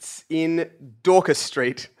 It's in Dorcas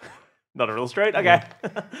Street. Not a real street. Okay.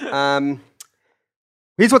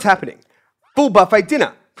 Here's what's happening. Full buffet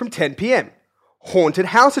dinner from 10 p.m. Haunted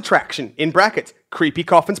house attraction, in brackets, creepy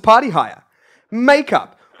coffins party hire.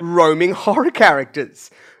 Makeup, roaming horror characters.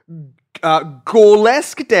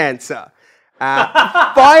 Gorlesque dancer.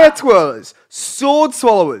 Fire twirlers. Sword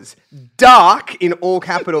swallowers. Dark, in all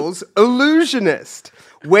capitals, illusionist.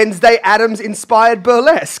 Wednesday Addams inspired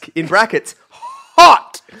burlesque, in brackets,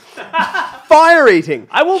 hot. Fire eating.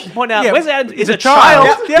 I will point out, Yeah, Wes Adams is a a child.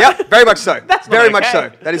 child. Yep, very much so. That's not very much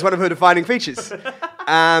okay. so. That is one of her defining features.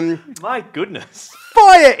 My goodness.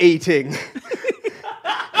 Fire eating.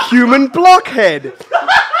 Human blockhead.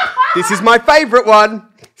 This is my favorite one.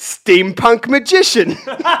 Steampunk magician.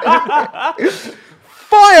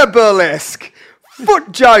 Fire burlesque.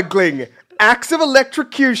 Foot juggling. Acts of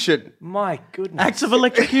electrocution. My goodness. Acts of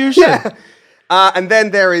electrocution. And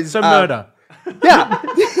then there is... So murder. Yeah.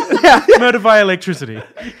 Murder via electricity.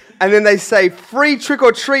 And then they say free trick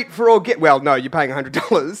or treat for all well, no, you're paying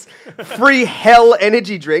 $100. Free hell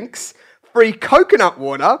energy drinks. Free coconut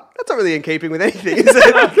water. That's not really in keeping with anything, is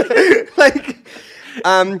it?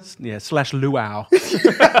 / luau.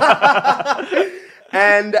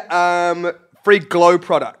 And free glow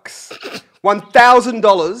products.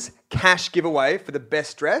 $1,000 cash giveaway for the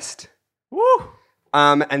best dressed. Woo.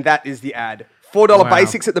 And that is the ad. $4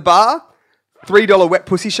 basics at the bar. $3 wet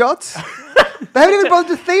pussy shots. They haven't even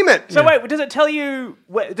bothered to theme it. So wait, does it tell you?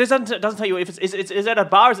 Doesn't tell you if is it a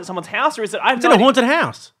bar? Is it someone's house, or is it? It's in a haunted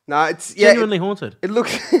house. No, it's Genuinely haunted. It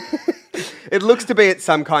looks. It looks to be at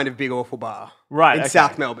some kind of big awful bar, Right, in okay.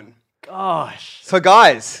 South Melbourne. Gosh. So,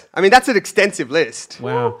 guys, I mean that's an extensive list.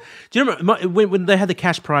 Wow. Do you remember when they had the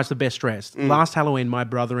cash prize for best dressed? Last Halloween, my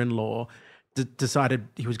brother-in-law decided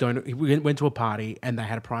he was going to. He went to a party and they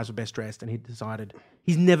had a prize for best dressed, and he decided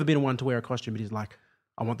he's never been one to wear a costume, but he's like,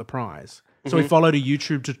 I want the prize. So he followed a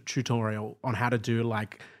YouTube tutorial on how to do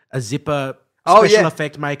like a zipper special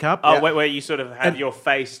effect makeup. Where you sort of have your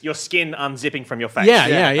skin unzipping from your face. Yeah.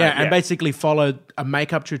 And basically followed a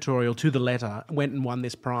makeup tutorial to the letter, went and won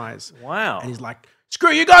this prize. Wow. And he's like,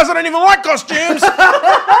 screw you guys, I don't even like costumes.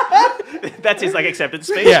 That's his acceptance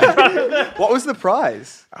speech. Yeah. What was the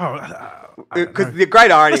prize? Because the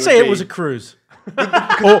great irony. Let's say it was a cruise.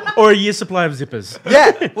 or a year's supply of zippers.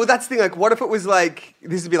 Yeah. Well, that's the thing. Like, what if it was like,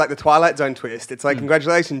 this would be like the Twilight Zone twist. It's like,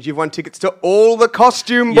 congratulations, you've won tickets to all the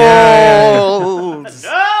costume balls.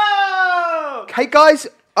 No! Hey, guys,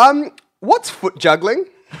 what's foot juggling?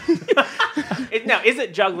 Now, is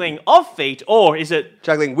it juggling of feet or is it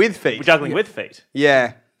juggling with feet? Juggling with feet.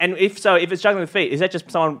 Yeah. And if it's juggling with feet, is that just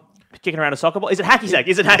someone kicking around a soccer ball? Is it hacky sack?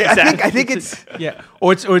 I think it's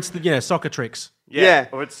or it's the soccer tricks. Yeah.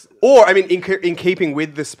 Or I mean, in keeping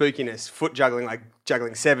with the spookiness, foot juggling, like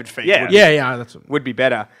juggling severed feet. Would be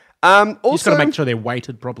better. Also, you just got to make sure they're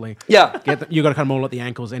weighted properly. Yeah. You got to cut them all at the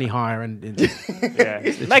ankles any higher, and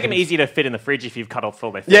make them easy to fit in the fridge if you've cut off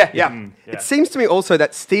all their feet. Yeah. It seems to me also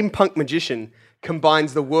that steampunk magician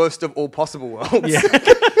combines the worst of all possible worlds. Yeah.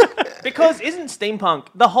 Because isn't steampunk,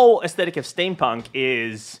 the whole aesthetic of steampunk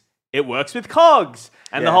is it works with cogs.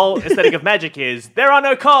 And the whole aesthetic of magic is there are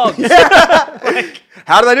no cogs.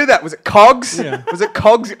 How do they do that? Was it cogs? Yeah. Was it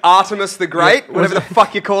cogs Artemis the Great? Whatever the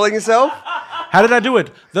fuck you're calling yourself? How did I do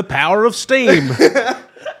it? The power of steam.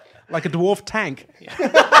 Like a dwarf tank.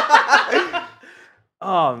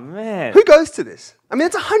 Oh, man. Who goes to this? I mean,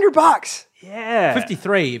 it's $100. Yeah.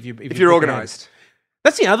 53 if you're organised.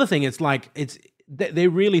 That's the other thing. It's like they're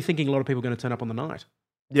really thinking a lot of people are going to turn up on the night.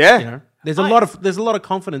 Yeah. You know? There's a lot of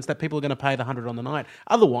confidence that people are going to pay the $100 on the night.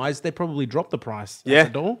 Otherwise, they probably drop the price at the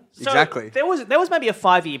door. So exactly. There was maybe a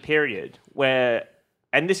 5-year period where,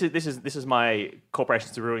 and this is my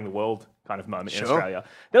corporations are ruining the world kind of moment in Australia.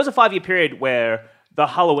 There was a 5-year period where the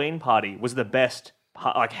Halloween party was the best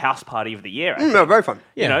house party of the year. No, very fun.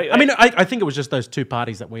 Yeah. You know, I mean, I think it was just those 2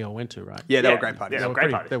 parties that we all went to, right? Yeah, they were great parties. Yeah, they were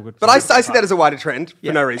great parties. But I see that as a wider trend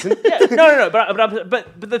for no reason. No.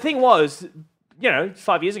 But the thing was,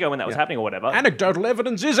 5 years ago when that was happening or whatever. Anecdotal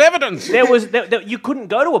evidence is evidence. You couldn't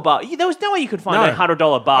go to a bar. There was no way you could find a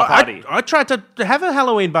 $100 bar party. I tried to have a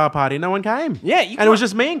Halloween bar party. No one came. Yeah, and it was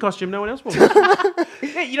just me in costume. No one else was.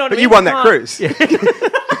 But you won that cruise. Yeah.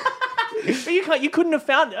 But you couldn't have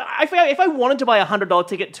found. If I wanted to buy a $100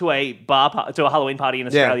 ticket to a to a Halloween party in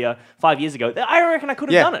Australia 5 years ago, I reckon I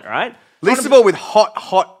could have done it. Right. Least of all with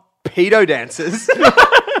hot pedo dancers.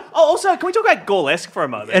 Also, can we talk about burlesque for a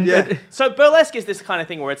moment? So burlesque is this kind of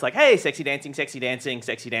thing where it's like, hey, sexy dancing.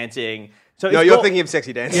 So you're thinking of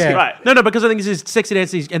sexy dancing. Yeah. Right. No, because I think this is sexy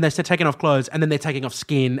dancing and they're taking off clothes and then they're taking off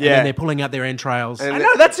skin and then they're pulling out their entrails. I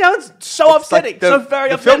know, that sounds so upsetting. Like so very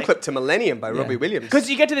the upsetting. film clip to Millennium by Robbie Williams. Because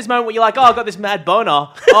you get to this moment where you're like, I've got this mad boner.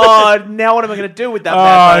 Oh, now what am I going to do with that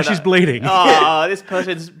mad boner? She's bleeding. Oh, this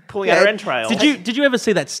person's pulling out her entrails. Did you ever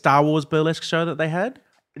see that Star Wars burlesque show that they had?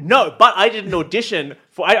 No, but I did an audition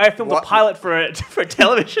for. I filmed a pilot for a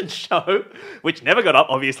television show, which never got up,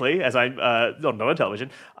 obviously, as I'm not on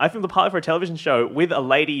television. I filmed a pilot for a television show with a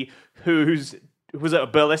lady who was a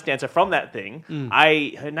burlesque dancer from that thing.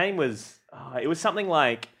 Her name was it was something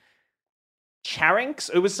like Charinx.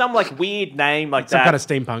 It was some like weird name like some that. kind of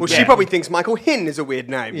steampunk. Well, she probably thinks Michael Hinn is a weird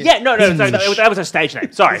name. Yeah, no, sorry, that was her stage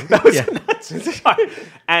name. Sorry, sorry.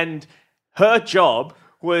 And her job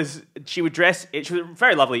was she would dress. She was a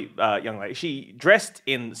very lovely young lady. She dressed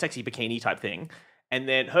in sexy bikini type thing, and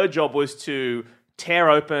then her job was to tear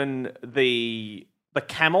open the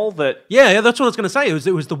camel that. Yeah, that's what I was going to say.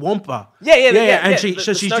 It was the Wampa. Yeah. And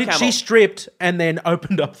she stripped and then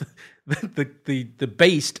opened up the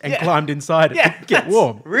beast and climbed inside it to get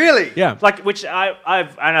warm. Really? Yeah. Like which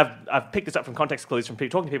I've picked this up from context clues from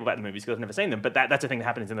talking to people about the movies because I've never seen them. But that's a thing that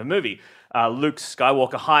happens in the movie. Luke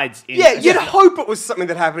Skywalker hides in. Yeah, you'd hope it was something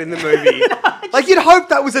that happened in the movie. Like you'd hope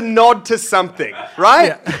that was a nod to something, right?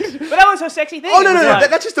 Yeah. But that was her sexy thing. Oh no,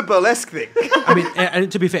 that's just a burlesque thing. I mean,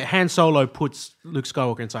 and to be fair, Han Solo puts Luke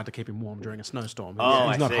Skywalker inside to keep him warm during a snowstorm.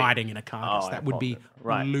 He's not hiding in a carcass. That would be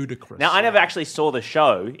ludicrous. Now I never actually saw the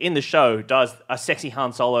show. In the show, does a sexy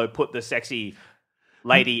Han Solo put the sexy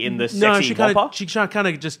lady in the sexy Wampa? She kind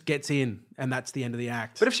of just gets in, and that's the end of the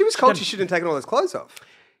act. But if she was cold, she shouldn't have taken all those clothes off.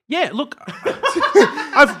 Yeah, look,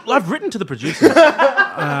 I've written to the producers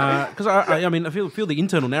because I mean I feel the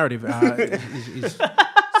internal narrative is.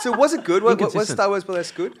 So was it good? Was Star Wars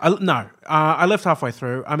Burlesque good? No, I left halfway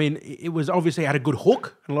through. I mean, it was obviously had a good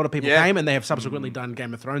hook, and a lot of people came, and they have subsequently done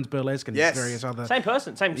Game of Thrones Burlesque and various other. Same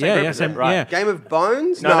person, same group, right? Yeah. Game of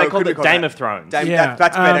Bones? No, they called it Game of Thrones.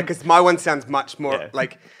 That's better because my one sounds much more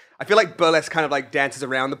like. I feel like burlesque kind of like dances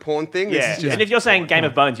around the porn thing. Yeah, and if you're saying Game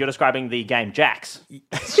of Bones, you're describing the game Jacks.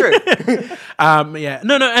 It's true.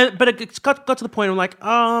 But it's got to the point. I'm like,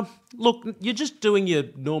 look, you're just doing your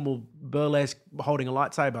normal burlesque, holding a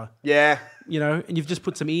lightsaber. Yeah, and you've just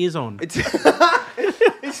put some ears on. It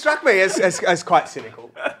struck me as quite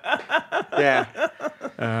cynical. Yeah.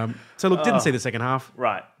 So look, didn't see the second half.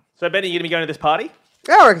 Right. So Benny, you gonna be going to this party?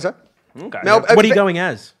 Yeah, I reckon so. Okay. What are you going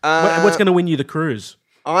as? What's going to win you the cruise?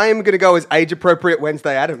 I'm going to go as age-appropriate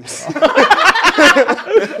Wednesday Addams.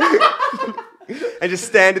 And just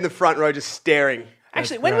stand in the front row just staring.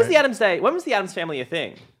 Actually, when was the Addams Day? When was the Addams Family a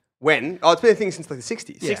thing? When? Oh, it's been a thing since like the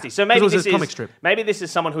 60s. 60s. So maybe this is comic strip. Maybe this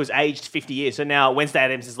is someone who's aged 50 years. So now Wednesday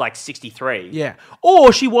Addams is like 63. Yeah.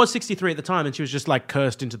 Or she was 63 at the time and she was just like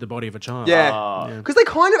cursed into the body of a child. Yeah. Because they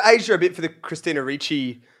kind of aged her a bit for the Christina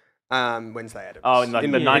Ricci Wednesday Addams. Oh,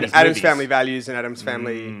 in the 90s Addams movies. Family Values and Addams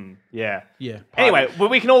Family... Yeah. Yeah. Anyway,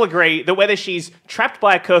 we can all agree that whether she's trapped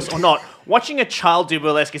by a curse or not, watching a child do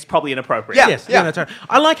burlesque is probably inappropriate. Yeah. Yes, that's right.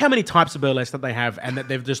 I like how many types of burlesque that they have, and that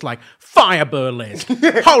they've just like fire burlesque,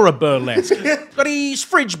 horror burlesque, got his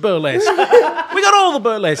fridge burlesque. We got all the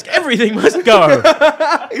burlesque. Everything must go.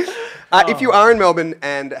 If you are in Melbourne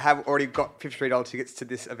and have already got $53 tickets to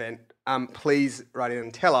this event, please write in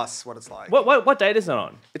and tell us what it's like. What date is it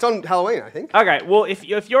on? It's on Halloween, I think. Okay, well,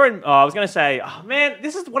 if you're in... I was going to say, man,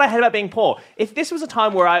 this is what I hate about being poor. If this was a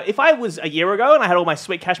time where if I was a year ago and I had all my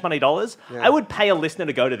sweet cash money dollars, I would pay a listener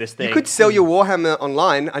to go to this thing. You could sell your Warhammer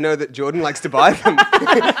online. I know that Jordan likes to buy them.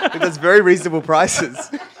 That's very reasonable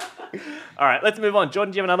prices. All right, let's move on.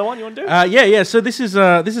 Jordan, do you have another one you want to do? Yeah. So this is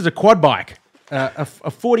a quad bike, a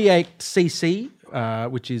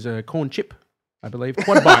 48cc, which is a corn chip, I believe.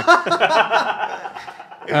 Quad bike.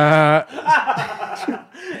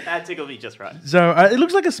 That tickled me just right. So it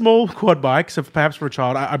looks like a small quad bike. So perhaps for a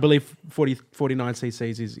child, I believe 49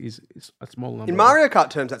 cc's is a small number. In Mario Kart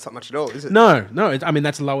terms, that's not much at all, is it? No.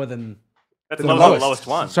 That's lower than. That's the lowest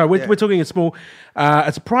one. So we're talking a small.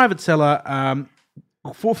 It's a private seller. And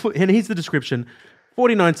here's the description: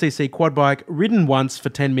 49cc quad bike, ridden once for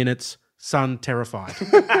 10 minutes. Son terrified.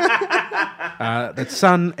 That's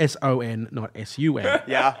son, S-O-N, not S-U-N.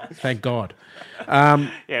 Yeah. Thank God.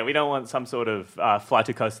 Yeah, we don't want some sort of fly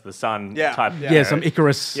too close to the sun type. Yeah, some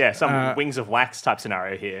Icarus. Yeah, some wings of wax type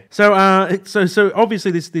scenario here. So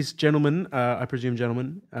obviously this gentleman, I presume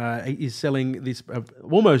gentleman, is selling this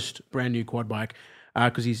almost brand new quad bike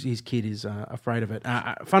because his kid is afraid of it.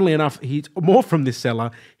 Funnily enough, he's more from this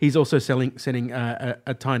seller. He's also sending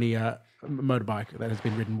a tiny motorbike that has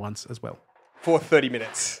been ridden once as well. For 30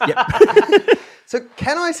 minutes. Yep. So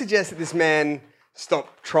can I suggest that this man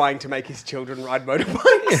stop trying to make his children ride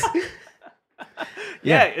motorbikes?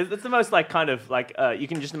 Yeah, it's the most like kind of like you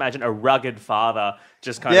can just imagine a rugged father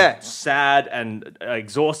just kind of sad and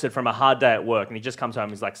exhausted from a hard day at work, and he just comes home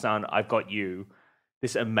and he's like, "Son, I've got you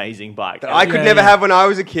this amazing bike that I could never have when I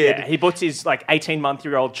was a kid." Yeah, he puts his like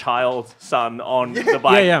 18-month-old child son on the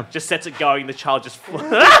bike, just sets it going, the child just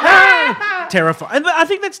terrifying. And I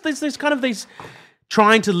think there's kind of these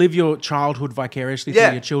trying to live your childhood vicariously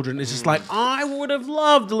through your children. It's just like, I would have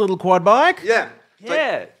loved a little quad bike. Yeah.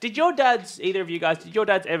 Yeah. Did your dads, either of you guys,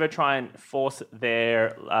 ever try and force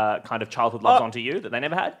their kind of childhood loves onto you that they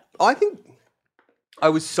never had? I think I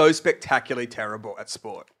was so spectacularly terrible at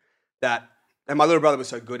sport and my little brother was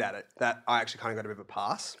so good at it that I actually kind of got a bit of a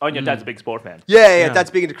pass. Oh, and your dad's a big sport fan. Yeah. Dad's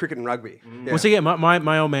big into cricket and rugby. Yeah. Well, so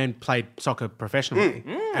my old man played soccer professionally,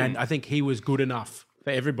 and I think he was good enough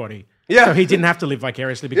for everybody. Yeah. So he didn't have to live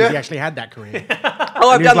vicariously because he actually had that career.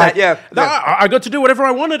 I've done that, yeah. I got to do whatever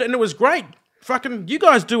I wanted, and it was great. Fucking, you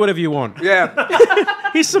guys do whatever you want.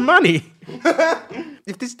 Yeah. Here's some money.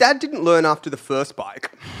 If this dad didn't learn after the first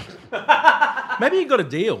bike... Maybe he got a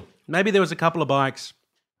deal. Maybe there was a couple of bikes,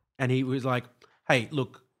 and he was like, hey,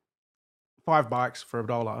 look, 5 bikes for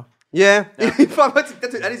 $1. Yeah.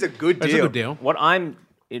 That is a good deal. That's a good deal. What I'm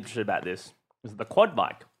interested about this is that the quad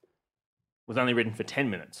bike was only ridden for 10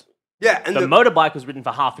 minutes. Yeah, and the motorbike was ridden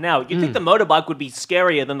for half an hour. You'd think the motorbike would be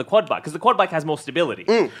scarier than the quad bike because the quad bike has more stability.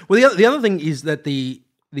 Well, the other thing is that the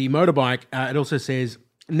motorbike, it also says,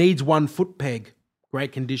 needs 1 foot peg.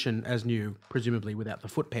 Great condition as new, presumably without the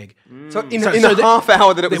foot peg. So in the half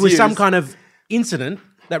hour that it was there was used, some kind of incident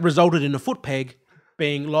that resulted in a foot peg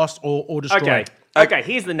being lost or destroyed. Okay,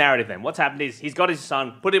 here's the narrative then. What's happened is he's got his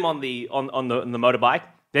son, put him on the motorbike.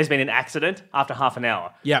 There's been an accident after half an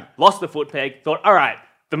hour. Yeah. Lost the foot peg, thought, all right,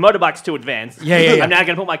 the motorbike's too advanced. Yeah. I'm now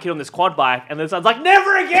going to put my kid on this quad bike. And the son's like,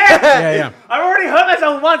 never again! Yeah. I've already hurt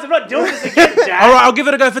myself once. I'm not doing this again, Dad. All right, I'll give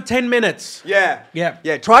it a go for 10 minutes. Yeah.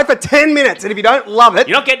 Yeah. Try it for 10 minutes, and if you don't love it...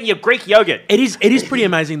 You're not getting your Greek yogurt. It is pretty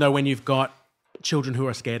amazing, though, when you've got children who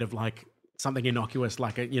are scared of like something innocuous,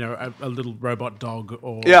 like a little robot dog,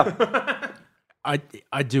 or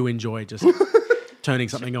I do enjoy just turning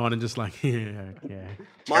something on and just like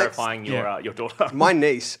terrifying your daughter. My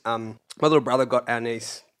niece, my little brother got our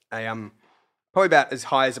niece a probably about as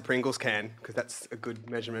high as a Pringles can, because that's a good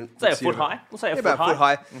measurement. Say a foot high. We'll say a foot high. Foot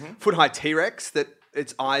high. Foot high T-Rex that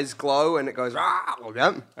its eyes glow and it goes like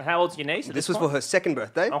that. And how old's your niece? This was for her second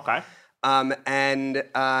birthday. Okay. And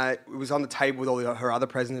it was on the table with all her other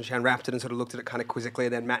presents, and she unwrapped it and sort of looked at it kind of quizzically,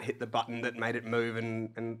 and then Matt hit the button that made it move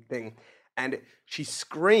and thing. And she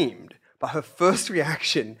screamed, but her first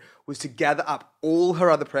reaction was to gather up all her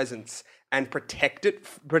other presents and protect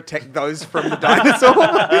those from the dinosaur.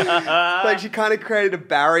 Like she kind of created a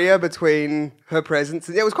barrier between her presents.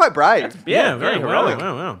 And it was quite brave. Very heroic.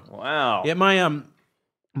 Wow. Yeah,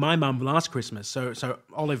 my mum last Christmas. So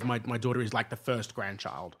Olive, my daughter, is like the first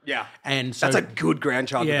grandchild. Yeah, and so that's a good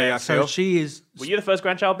grandchild to be. I feel. So she is. Were you the first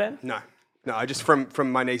grandchild, Ben? No, just from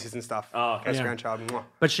my nieces and stuff. Oh, okay. First grandchild. Mwah.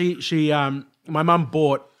 But she my mum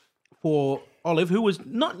bought for Olive, who was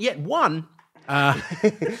not yet one, a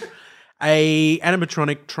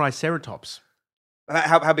animatronic Triceratops.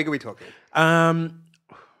 How big are we talking?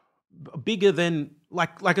 Bigger than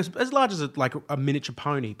like as large as a miniature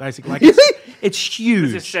pony, basically. Like it's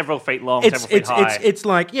huge. It's several feet long, several feet high. It's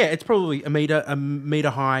like it's probably a meter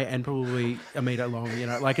high and probably a meter long. You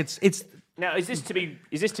know, like it's. Now, is this to be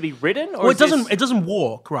ridden? Or well, it doesn't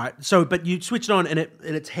walk, right? So, but you switch it on, and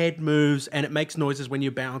its head moves, and it makes noises when you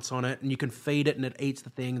bounce on it, and you can feed it, and it eats the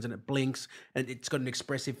things, and it blinks, and it's got an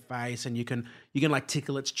expressive face, and you can like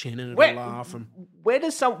tickle its chin, and it'll laugh. And where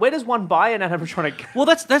does one buy an animatronic? Well,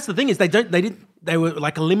 that's the thing is they were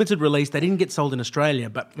like a limited release. They didn't get sold in Australia,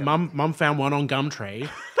 but Mum found one on Gumtree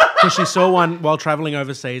because she saw one while traveling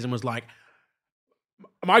overseas and was like,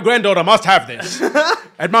 my granddaughter must have this.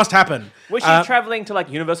 It must happen. Was she traveling to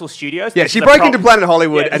like Universal Studios? Yeah, she broke into Planet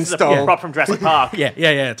Hollywood and stole a prop from Jurassic Park.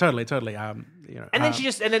 Yeah, totally. And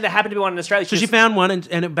then there happened to be one in Australia. So she found one,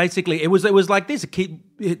 and it was like this.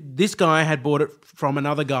 This guy had bought it from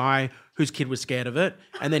another guy whose kid was scared of it,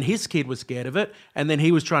 and then his kid was scared of it, and then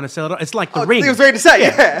he was trying to sell it. It's like the Ring. I was ready to say,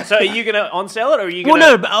 yeah. So are you going to on-sell it, or are you going to...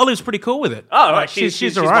 Well, no, but Olive's pretty cool with it. Oh, right.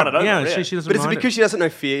 She's all right. She doesn't But is it because she doesn't know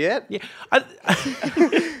fear yet? Yeah.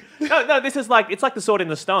 No, this is like, it's like the Sword in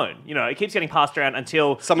the Stone. You know, it keeps getting passed around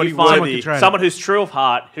until someone who's true of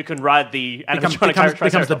heart who can ride the animatronic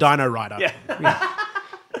becomes the Dino Rider. Yeah.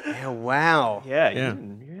 Yeah, wow. Yeah.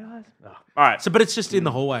 You realize? Oh. All right. So, but it's just in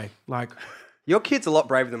the hallway, like... Your kid's a lot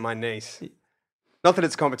braver than my niece. Not that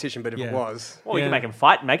it's a competition, but if it was. Well, we can make him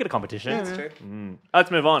fight and make it a competition. Yeah, that's true.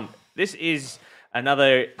 Let's move on. This is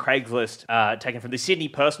another Craigslist taken from the Sydney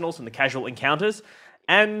Personals from the Casual Encounters.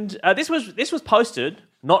 And this was posted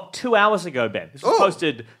not 2 hours ago, Ben. This was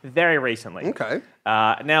posted very recently. Okay.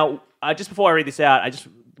 Now, just before I read this out,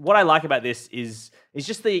 what I like about this is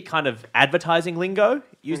just the kind of advertising lingo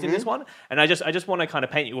used in this one. And I just want to kind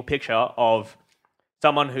of paint you a picture of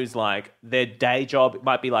someone who's like, their day job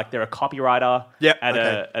might be like they're a copywriter at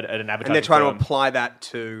an advertising and they're trying firm, to apply that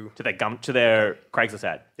to their Craigslist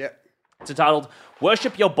ad. Yeah. It's entitled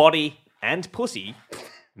 "Worship Your Body and Pussy,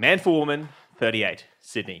 Man for Woman, 38,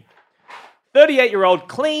 Sydney." 38-year-old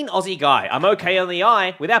clean Aussie guy. I'm okay on the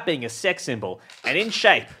eye without being a sex symbol, and in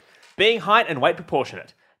shape, being height and weight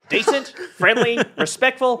proportionate, decent, friendly,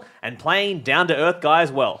 respectful, and plain down-to-earth guy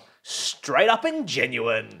as well. Straight up and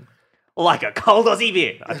genuine. Like a cold Aussie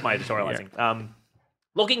beer. That's my editorializing.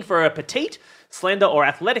 Looking for a petite, slender, or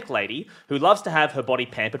athletic lady who loves to have her body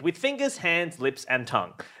pampered with fingers, hands, lips, and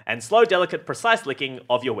tongue, and slow, delicate, precise licking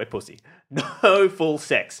of your wet pussy. No full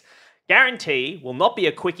sex. Guarantee will not be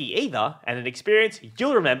a quickie either, and an experience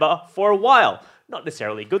you'll remember for a while. Not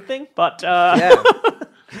necessarily a good thing, but... Yeah.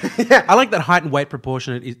 I like that height and weight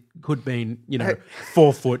proportionate could mean,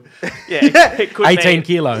 4 foot. Yeah, it could 18 mean,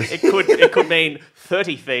 kilos. It could mean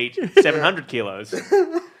 30 feet, 700 kilos.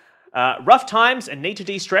 Rough times and need to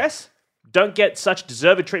de-stress. Don't get such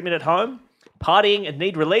deserved treatment at home. Partying and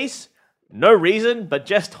need release. No reason, but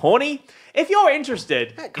just horny. If you're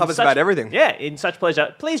interested... It covers about everything. Yeah, in such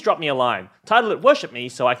pleasure, please drop me a line. Title it Worship Me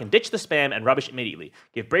so I can ditch the spam and rubbish immediately.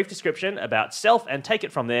 Give brief description about self and take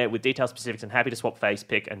it from there with detailed specifics and happy to swap face,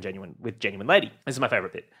 pic, and genuine lady. This is my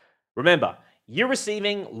favourite bit. Remember, you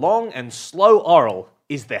receiving long and slow oral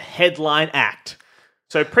is the headline act.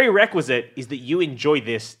 So prerequisite is that you enjoy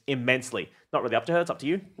this immensely. Not really up to her, it's up to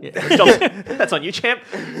you. Yeah. That's on you, champ.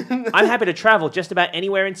 I'm happy to travel just about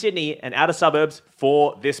anywhere in Sydney and outer suburbs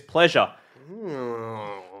for this pleasure.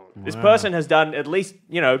 This person has done at least,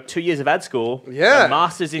 2 years of ad school. Yeah. A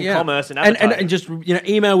master's in commerce and advertising. And just,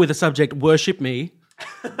 email with the subject, worship me.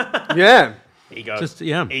 Yeah. Ego. Just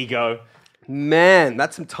yeah. Ego. Man,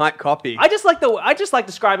 that's some tight copy. I just like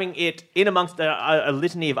describing it in amongst a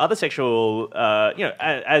litany of other sexual,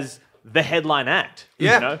 as the headline act.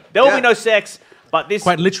 Yeah. You know? There will be no sex, but this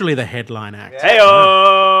Quite literally the headline act.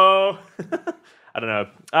 Heyo! I don't know.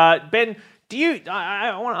 Ben,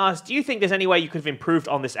 I want to ask, do you think there's any way you could have improved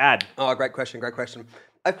on this ad? Oh, great question.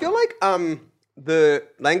 I feel like the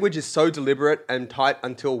language is so deliberate and tight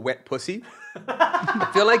until wet pussy. I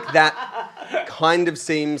feel like that kind of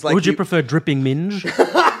seems like... Would you prefer dripping minge?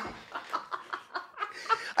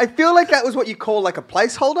 I feel like that was what you call like a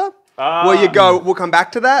placeholder. Where you go, we'll come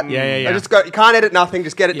back to that. Yeah. I just go, you can't edit nothing,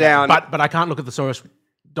 just get it down. But I can't look at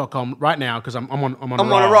thesaurus.com right now because I'm on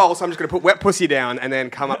a roll, so I'm just going to put wet pussy down and then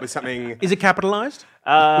come up with something. Is it capitalized?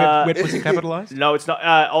 Wet pussy capitalized? No, it's not.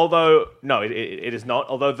 It is not.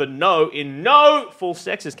 Although the no in no full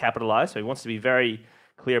sex is capitalized, so he wants to be very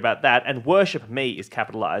clear about that. And worship me is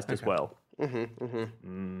capitalized as well.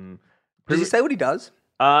 Does he say what he does?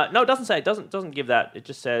 No, it doesn't say. It doesn't give that. It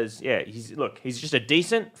just says, yeah, he's just a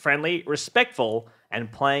decent, friendly, respectful,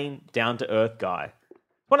 and plain, down-to-earth guy.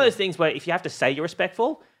 One of those things where if you have to say you're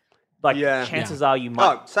respectful, chances are you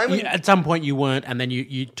might. At some point you weren't, and then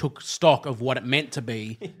you took stock of what it meant to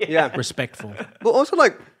be respectful. Well, also,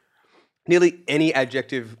 like, nearly any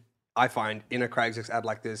adjective I find in a Craigslist ad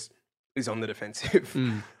like this is on the defensive.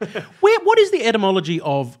 What is the etymology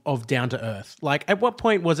of down-to-earth? Like, at what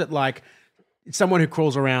point was it like... someone who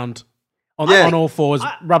crawls around on all fours,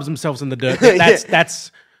 rubs themselves in the dirt.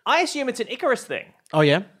 That's. I assume it's an Icarus thing. Oh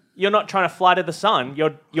yeah. You're not trying to fly to the sun.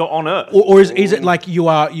 You're on Earth. Or is it like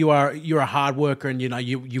you're a hard worker and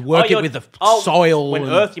you work it with the soil? When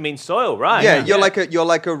Earth, you mean soil, right? Yeah, you're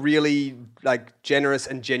like a really like generous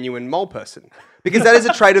and genuine mole person. Because that is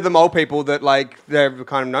a trait of the mole people that like they're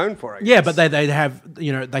kind of known for. I guess. Yeah, but they have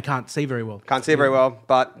they can't see very well. Can't see very well,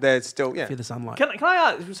 but they're still fear the sunlight. Can I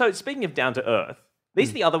ask? So speaking of down to earth, these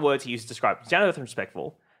are the other words he used to describe down to earth and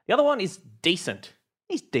respectful. The other one is decent.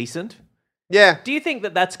 He's decent. Yeah. Do you think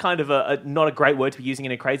that that's kind of a not a great word to be using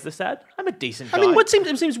in a Craigslist ad? I'm a decent guy. I mean,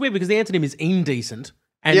 it seems weird because the antonym is indecent,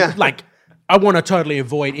 and like I want to totally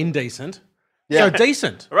avoid indecent. Yeah. So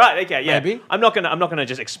decent. Right, okay, yeah. Maybe. I'm not gonna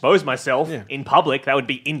just expose myself in public. That would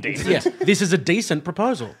be indecent. Yes. This is a decent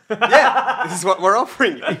proposal. Yeah. This is what we're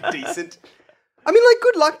offering you. Decent. I mean, like,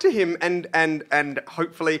 good luck to him and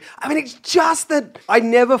hopefully... I mean, it's just that I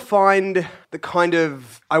never find the kind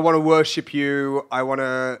of, I want to worship you, I want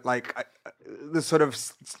to, like, the sort of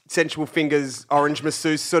sensual fingers, orange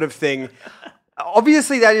masseuse sort of thing.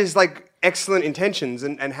 Obviously, that is, like, excellent intentions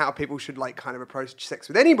and how people should like kind of approach sex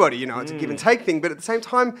with anybody, it's a give and take thing, but at the same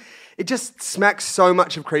time it just smacks so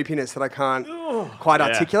much of creepiness that I can't quite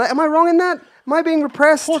articulate. Am I wrong in that? Am I being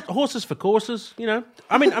repressed? Horses for courses,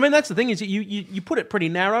 I mean that's the thing is you put it pretty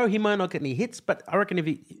narrow. He might not get any hits, but I reckon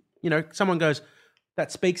if someone goes,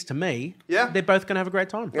 that speaks to me, they're both going to have a great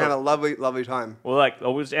time. Yeah, have a lovely, lovely time. Well,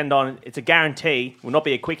 we'll just end on, it's a guarantee, will not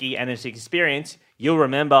be a quickie, and it's an experience you'll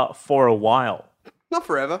remember for a while. Not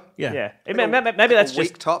forever. Yeah. Maybe that's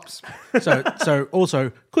week just tops. So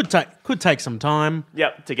also could take some time.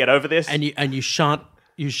 Yep, to get over this. And you shan't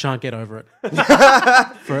get over it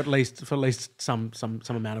for at least some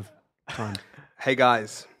amount of time. Hey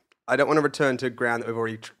guys, I don't want to return to ground that we've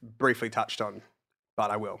already briefly touched on,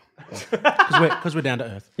 but I will because we're down to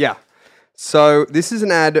earth. Yeah. So this is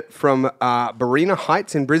an ad from Barina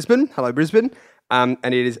Heights in Brisbane. Hello, Brisbane. And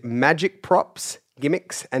it is magic props,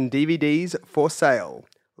 gimmicks and DVDs for sale.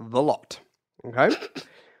 The lot. Okay?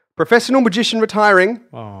 Professional magician retiring.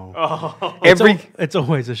 Oh. It's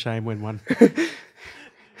always a shame when one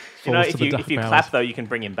if you clap, though, you can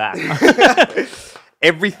bring him back.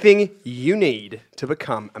 Everything you need to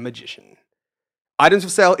become a magician. Items for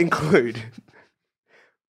sale include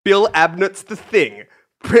Bill Abnett's The Thing,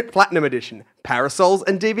 Platinum Edition, parasols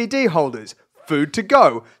and DVD holders, food to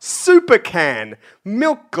go, super can,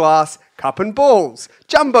 milk glass, cup and balls,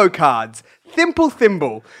 jumbo cards, thimble,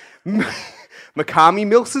 Makami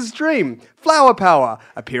Mills' Dream, Flower Power,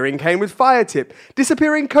 Appearing Cane with Fire Tip,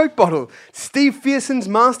 Disappearing Coke Bottle, Steve Fearson's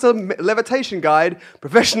Master Levitation Guide,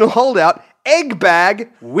 Professional Holdout, Egg Bag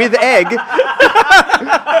with egg.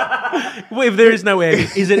 Well, if there is no egg,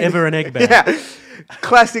 is it ever an egg bag? Yeah.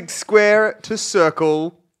 Classic square to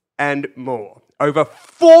circle and more. Over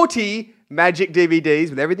 40 magic DVDs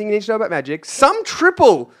with everything you need to know about magic, some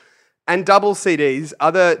triple and double CDs,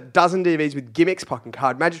 other dozen DVDs with gimmicks, pocket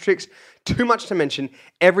card, magic tricks, too much to mention.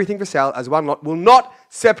 Everything for sale as one lot, will not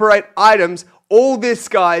separate items. All this,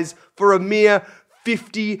 guys, for a mere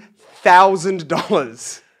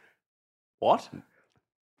 $50,000. What?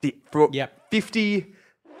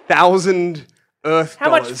 $50,000 Earth How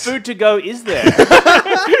dollars. much food to go is there?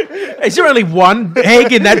 Is there only one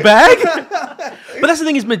egg in that bag? But that's the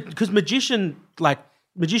thing is, because magicians,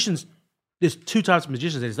 there's two types of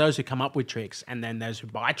magicians. There's those who come up with tricks, and then those who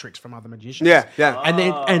buy tricks from other magicians. Yeah.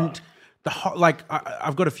 And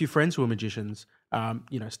I've got a few friends who are magicians,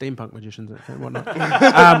 steampunk magicians and whatnot.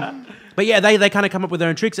 But yeah, they kind of come up with their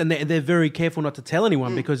own tricks, and they're very careful not to tell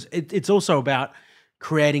anyone because it's also about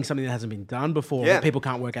creating something that hasn't been done before that people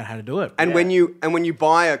can't work out how to do it. And when you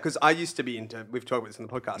buy because I used to be into, we've talked about this in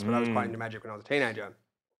the podcast, but I was quite into magic when I was a teenager.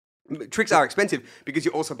 Tricks are expensive because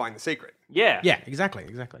you're also buying the secret. Yeah. Yeah, exactly.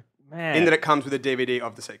 Man. In that it comes with a DVD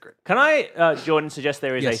of the secret. Can I, Jordan, suggest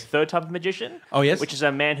there is Yes. a third type of magician? Oh, yes? Which is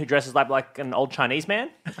a man who dresses like an old Chinese man.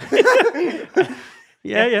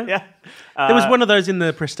 Yeah. Yeah. There was one of those in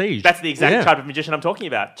the Prestige. That's the exact type of magician I'm talking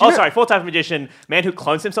about. Fourth type of magician, man who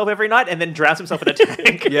clones himself every night and then drowns himself in a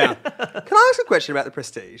tank. Yeah. Can I ask a question about the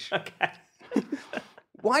Prestige? Okay.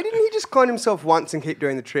 Why didn't he just clone himself once and keep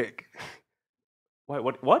doing the trick? Wait,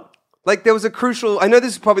 what? Like, there was a crucial... I know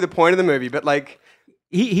this is probably the point of the movie, but like...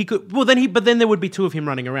 He could... Well, but then there would be two of him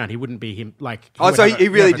running around. He wouldn't be him, like... He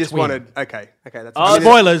really just wanted... Okay, that's...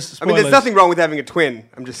 Spoilers. I mean, there's nothing wrong with having a twin.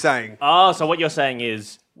 I'm just saying. Oh, so what you're saying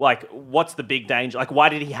is, like, what's the big danger? Like, why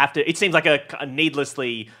did he have to... It seems like a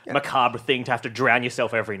needlessly macabre thing to have to drown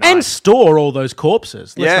yourself every night. And store all those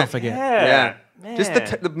corpses. Let's not forget. Yeah. Yeah. Just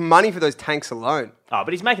the money for those tanks alone. Oh,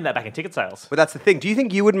 but he's making that back in ticket sales. But that's the thing. Do you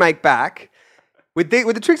think you would make back... With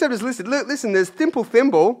the tricks I've just listed, listen, there's Thimble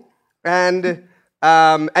Thimble and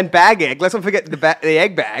Bag Egg. Let's not forget the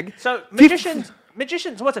egg bag. So magicians,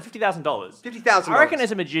 what's it? $50,000. $50,000. I reckon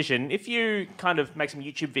as a magician, if you kind of make some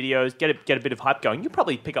YouTube videos, get a bit of hype going, you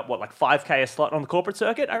probably pick up like $5,000 a slot on the corporate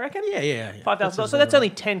circuit. I reckon. Yeah. $5,000. So that's only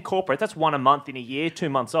 10 corporate. That's one a month in a year, 2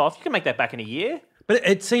 months off. You can make that back in a year. But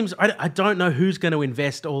it seems I don't know who's going to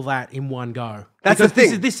invest all that in one go. That's because the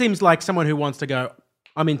thing. This seems like someone who wants to go.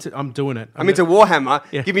 I'm doing it. I'm into Warhammer.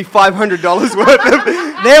 Yeah. Give me $500 worth of...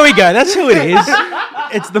 There we go. That's who it is.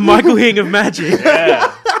 It's the Michael Hing of magic.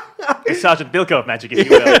 Yeah. The Sergeant Bilko of magic, if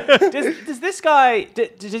you will. Does this guy...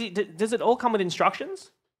 Does it all come with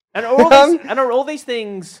instructions? And are all these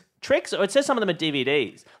things tricks? Or it says some of them are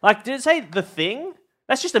DVDs. Like, did it say The Thing?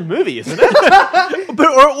 That's just a movie, isn't it?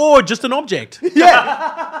 or just an object.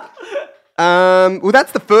 Yeah. Well,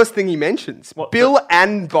 that's the first thing he mentions. Bill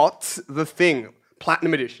and Bot's The Thing.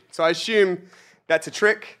 Platinum edition. So I assume that's a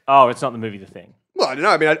trick. Oh, it's not the movie The Thing. Well, I don't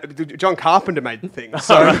know. I mean, John Carpenter made The Thing.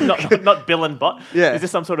 So not Bill and Bot. Yeah. Is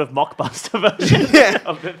this some sort of mockbuster version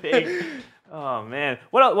of The Thing? Oh man.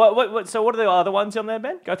 So what are the other ones on there,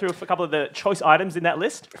 Ben? Go through a couple of the choice items in that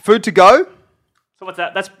list. Food to go. So what's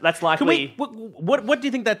that? That's likely. What do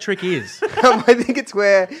you think that trick is? I think it's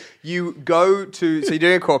where you go to. So you're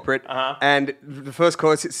doing a corporate, and the first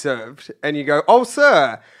course is served, and you go, "Oh,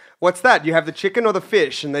 sir. What's that? You have the chicken or the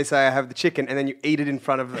fish?" And they say, "I have the chicken," and then you eat it in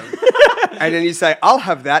front of them. And then you say, "I'll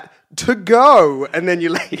have that to go," and then you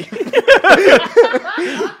leave.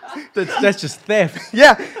 That's just theft.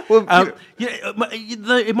 Yeah. Well,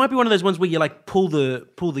 it might be one of those ones where you like pull the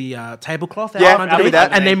tablecloth out underneath,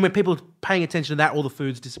 and then when people are paying attention to that, all the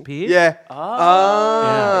foods disappear. Yeah.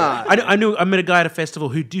 Yeah. I met a guy at a festival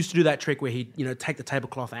who used to do that trick where he'd take the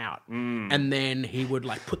tablecloth out and then he would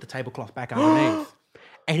like put the tablecloth back underneath.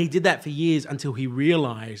 And he did that for years until he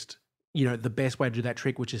realized, the best way to do that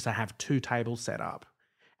trick, which is to have two tables set up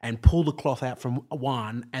and pull the cloth out from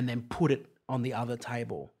one and then put it on the other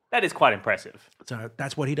table. That is quite impressive. So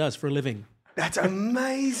that's what he does for a living. That's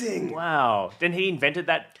amazing. Wow. Then he invented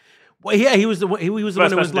that. Well, yeah, he was the one who was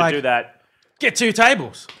like, do that. Get two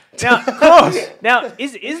tables. Now, of course. Now,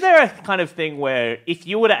 is there a kind of thing where if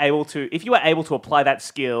you were able to apply that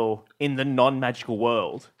skill in the non-magical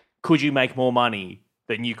world, could you make more money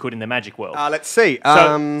than you could in the magic world? Let's see.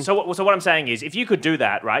 So what I'm saying is, if you could do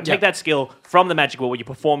that, right, take that skill from the magic world where you're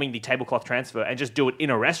performing the tablecloth transfer and just do it in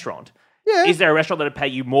a restaurant. Yeah. Is there a restaurant that would pay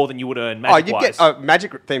you more than you would earn magic-wise? You'd get a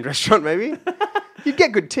magic-themed restaurant, maybe. You'd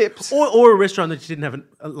get good tips. Or a restaurant that you didn't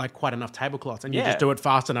have quite enough tablecloths, and you just do it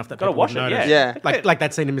fast enough that people wash would it, notice. Yeah. Like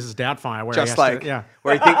that scene in Mrs. Doubtfire where just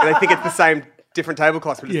where they think it's the same different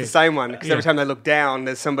tablecloths, but it's the same one because every time they look down,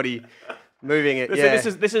 there's somebody moving it.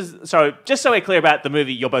 This is so just so we're clear about the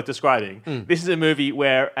movie you're both describing. This is a movie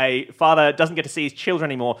where a father doesn't get to see his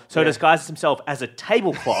children anymore, so disguises himself as a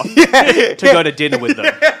tablecloth to go to dinner with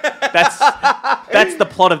them. That's the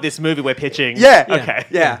plot of this movie we're pitching. Yeah. Okay.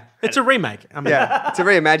 Yeah. It's a remake. I mean, it's a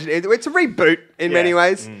reimagining. It's a reboot in many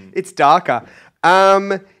ways. It's darker.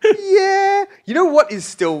 Yeah. You know what is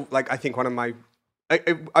still I think one of my.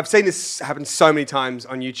 I've seen this happen so many times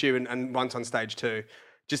on YouTube and once on stage too.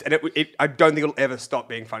 I don't think it'll ever stop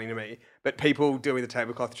being funny to me. But people doing the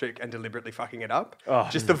tablecloth trick and deliberately fucking it up,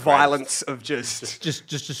 just the violence of just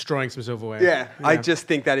destroying some silverware. Yeah, I just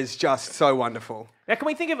think that is just so wonderful. Now, can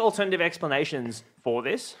we think of alternative explanations for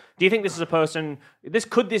this? Do you think this is a person?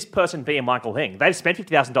 Could this person be a Michael Hing? They've spent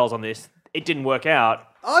 $50,000 on this. It didn't work out.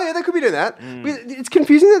 Oh, yeah, they could be doing that. It's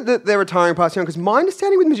confusing that they're retiring past young, because my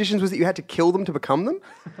understanding with magicians was that you had to kill them to become them.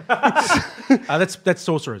 That's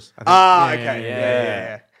sorcerers. Okay.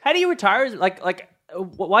 Yeah. How do you retire?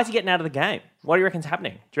 Why is he getting out of the game? What do you reckon's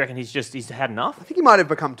happening? Do you reckon he's had enough? I think he might have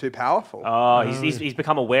become too powerful. Oh, he's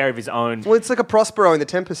become aware of his own... Well, it's like a Prospero in the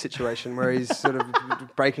Tempest situation where he's sort of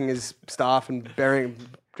breaking his staff and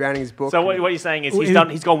drowning his book. So what you're saying is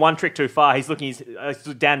he's gone one trick too far. He's looking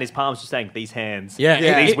down in his palms, just saying these hands,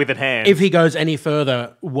 these withered hands. If he goes any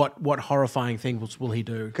further, what horrifying thing will he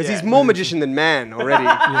do? Because he's more magician than man already.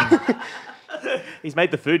 He's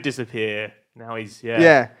made the food disappear. Now he's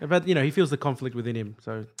But he feels the conflict within him.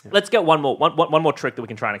 So let's get one more trick that we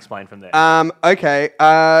can try and explain from there. Okay.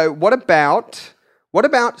 What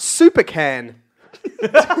about Super Can?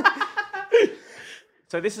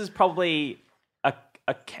 So this is probably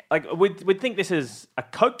we'd think this is a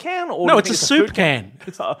Coke can, or no, it's a soup can.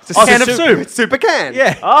 It's a can of soup. It's Super Can.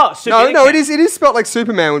 Yeah. Oh, super no, it is spelled like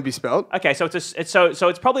Superman would be spelled. Okay, so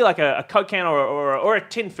it's probably like a Coke can or a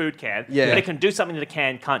tin food can. Yeah. But it can do something that a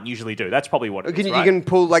can can't usually do. That's probably what it is, right? You can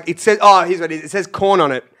pull it says. Oh, here's what it is. It says corn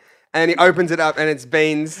on it. And he opens it up, and it's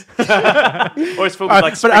beans. Or it's filled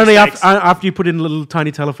with but only after you put in a little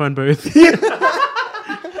tiny telephone booth.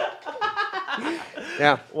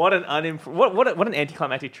 Yeah. What an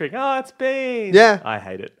anticlimactic trick. Oh, it's beans. Yeah. I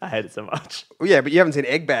hate it. I hate it so much. Well, yeah, but you haven't seen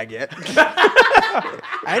Egg Bag yet.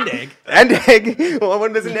 And egg. And egg. Well, I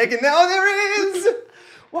wonder there's an egg in there. Oh, there is.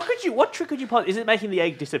 What trick could you possibly... Is it making the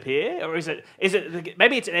egg disappear? Or is it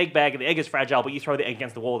maybe it's an egg bag and the egg is fragile, but you throw the egg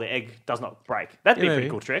against the wall, the egg does not break. That'd be a pretty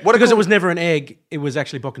cool trick. Because it was never an egg, it was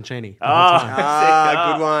actually bocconcini.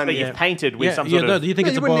 Good one. But you've painted with some sort of... Do you think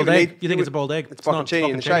it's a boiled egg? You think it's a boiled egg? It's bocconcini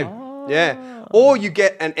in the shape. Yeah. Or you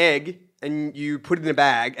get an egg and you put it in a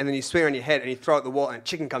bag and then you swing it on your head and you throw it at the wall and a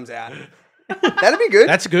chicken comes out. That'd be good.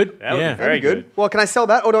 That's good. That would be very good. Well, can I sell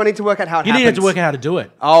that, or do I need to work out how it happens? You need to work out how to do it.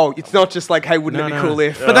 Oh, it's not just like, hey, wouldn't it be cool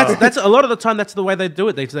if... But that's a lot of the time, that's the way they do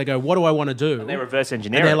it. They go, what do I want to do? And they reverse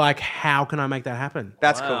engineer And they're like, how can I make that happen?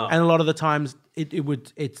 That's cool. And a lot of the times, it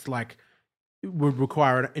would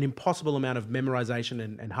require an impossible amount of memorization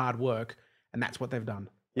and hard work, and that's what they've done.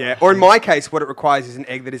 Yeah, or in my case, what it requires is an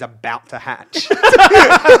egg that is about to hatch.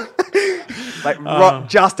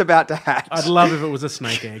 Just about to hatch. I'd love if it was a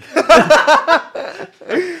snake egg.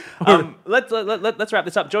 Let's wrap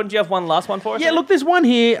this up. Jordan, do you have one last one for us? Yeah, look, there's one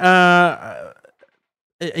here, a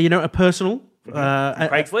personal.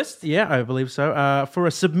 Craigslist? Yeah, I believe so. For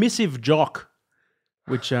a submissive jock,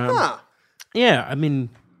 which, yeah, I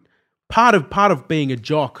mean... Part of being a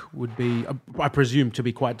jock would be, I presume, to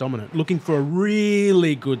be quite dominant, looking for a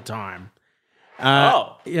really good time.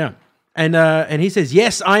 Yeah, and he says,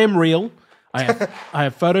 "Yes, I am real. I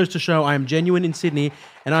have photos to show. I am genuine in Sydney,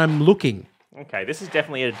 and I'm looking." Okay, this is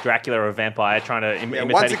definitely a Dracula or a vampire trying to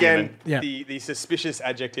imitate once a again, human. the suspicious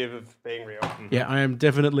adjective of being real. Yeah, I am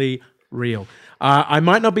definitely real. I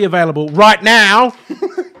might not be available right now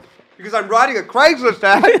because I'm writing a Craigslist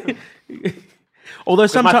ad. Although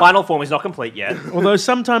my final form is not complete yet. Although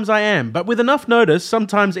sometimes I am. But with enough notice,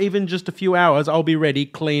 sometimes even just a few hours, I'll be ready,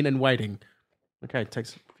 clean and waiting. Okay, it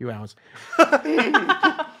takes a few hours.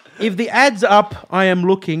 If the ad's up, I am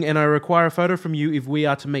looking and I require a photo from you if we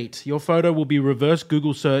are to meet. Your photo will be reverse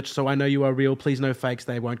Google search, so I know you are real. Please no fakes,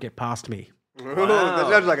 they won't get past me. Wow. That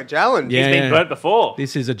sounds like a challenge. He's been burnt before.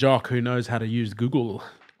 This is a jock who knows how to use Google.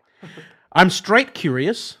 I'm straight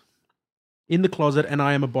curious, in the closet, and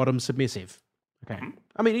I am a bottom submissive. Okay.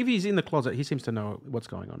 I mean, if he's in the closet, he seems to know what's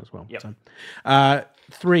going on as well. Yep. So,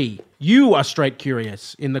 3, you are straight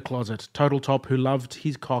curious, in the closet, total top who loved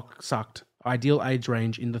his cock sucked, ideal age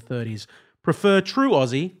range in the 30s, prefer true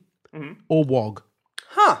Aussie or WOG.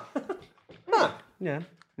 Huh. Yeah.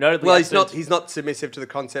 Well, he's not submissive to the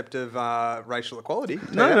concept of racial equality.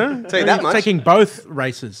 No. Tell you that much. Taking both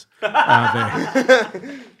races there.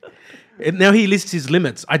 Now he lists his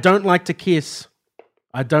limits. I don't like to kiss.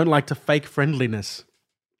 I don't like to fake friendliness.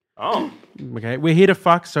 Oh. Okay, we're here to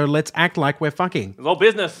fuck, so let's act like we're fucking. It's all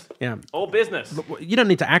business. Yeah. All business. You don't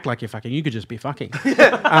need to act like you're fucking. You could just be fucking.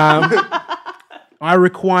 I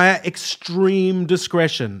require extreme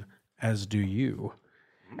discretion, as do you.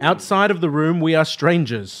 Outside of the room, we are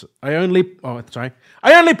strangers. I only play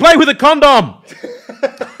with a condom!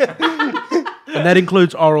 And that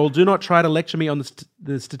includes oral. Do not try to lecture me on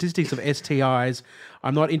the statistics of STIs.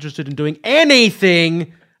 I'm not interested in doing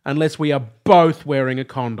anything unless we are both wearing a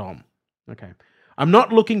condom. Okay. I'm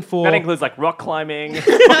not looking for... That includes like rock climbing,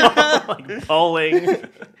 like bowling.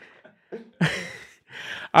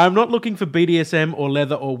 I'm not looking for BDSM or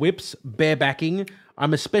leather or whips, barebacking.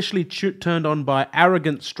 I'm especially turned on by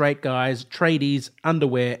arrogant straight guys, tradies,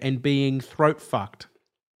 underwear, and being throat fucked.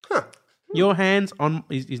 Huh. Your hands on...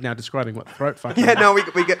 He's now describing what throat fucking Yeah, no,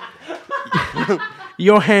 we get...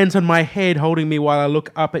 Your hands on my head holding me while I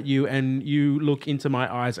look up at you and you look into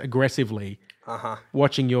my eyes aggressively,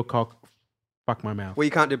 watching your cock fuck my mouth. Well,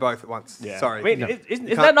 you can't do both at once. Yeah. Sorry. Wait, isn't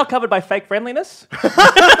that not covered by fake friendliness?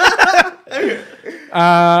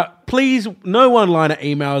 Please, no one-liner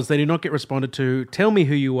emails. They do not get responded to. Tell me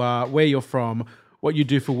who you are, where you're from, what you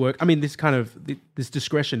do for work. I mean, this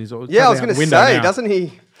discretion is... Yeah, I was going to say, doesn't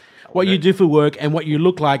he... What you do for work and what you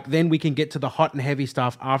look like, then we can get to the hot and heavy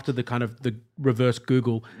stuff after the kind of the reverse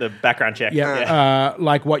Google. The background check. Yeah.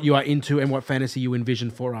 Like what you are into and what fantasy you envision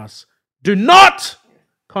for us. Do not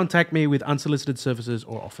contact me with unsolicited services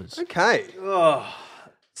or offers. Okay.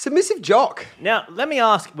 Submissive jock. Now, let me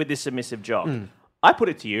ask with this submissive jock. I put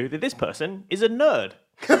it to you that this person is a nerd.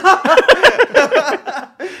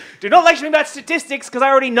 Do not lecture me about statistics because I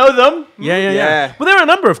already know them. Yeah. Well, there are a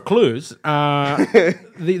number of clues.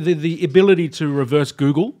 The ability to reverse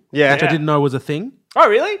Google, which I didn't know was a thing. Oh,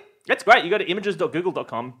 really? That's great. You go to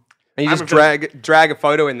images.google.com. And you just drag a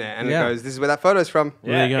photo in there and it goes, this is where that photo's from.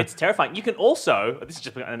 Yeah, there you go. It's terrifying. You can also, this is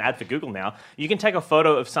just an ad for Google now, you can take a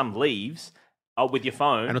photo of some leaves with your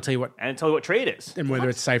phone. And it'll tell you what tree it is. And whether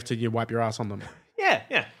it's safe to wipe your ass on them.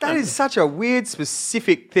 Yeah. That is such a weird,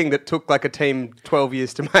 specific thing that took like a team 12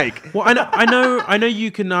 years to make. Well, I know.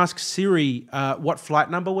 You can ask Siri, what flight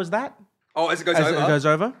number was that? Oh, as it goes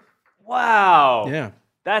over. Wow. Yeah.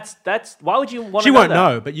 That's. Why would you want? She won't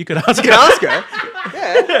know, but you can ask. You can ask her.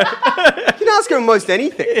 Yeah. You can ask her almost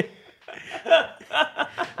anything.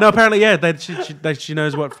 No, apparently, yeah. That she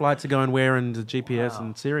knows what flights are going where and the GPS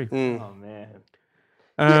and Siri. Oh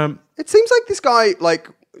man. It seems like this guy, like.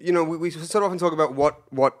 You know, we sort of often talk about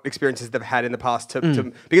what experiences they've had in the past to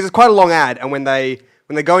because it's quite a long ad, and when they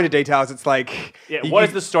go into details, it's like what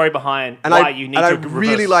is the story behind why you need to? I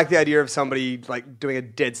really like the idea of somebody like doing a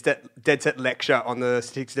dead set lecture on the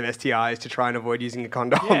statistics of STIs to try and avoid using a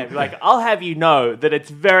condom. Yeah, like I'll have you know that it's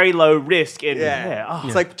very low risk.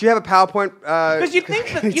 It's like, do you have a PowerPoint? Because you think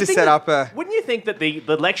that to set up a. Wouldn't you think that the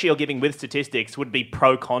lecture you're giving with statistics would be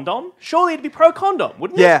pro condom? Surely it'd be pro condom,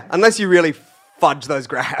 wouldn't it? Yeah, unless you really fudge those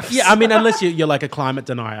graphs. Yeah, I mean, unless you're like a climate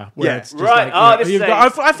denier. Where it's just right.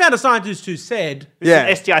 I found a scientist who said,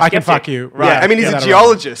 STI I can fuck you. Right. Yeah, I mean, he's a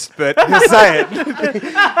geologist, but he'll say it.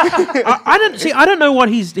 I don't know what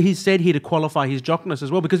he's said here to qualify his jockness as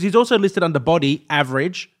well, because he's also listed under body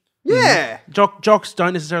average. Yeah. Jocks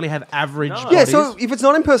don't necessarily have average bodies. Yeah, so if it's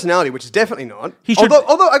not in personality, which is definitely not,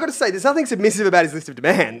 although I got to say, there's nothing submissive about his list of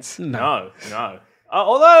demands. No.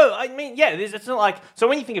 Although, I mean, it's not like... So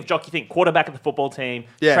when you think of jock, you think quarterback of the football team,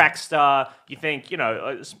 track star, you think,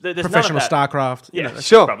 there's professional StarCraft. Yeah,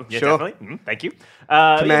 sure. Definitely. Thank you.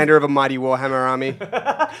 Commander of a mighty Warhammer army.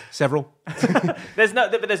 Several. There's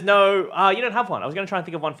no... you don't have one. I was going to try and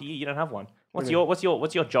think of one for you. You don't have one. What's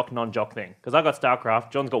your jock, non-jock thing? Because I got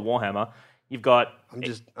StarCraft, John's got Warhammer. You've got... I'm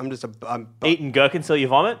eat and gherkin until you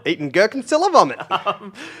vomit. Eat and gherkin until I vomit.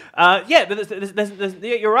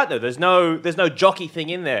 You're right though. There's no jockey thing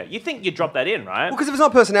in there. You think you'd drop that in, right? Well, because if it's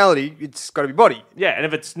not personality, it's got to be body. Yeah, and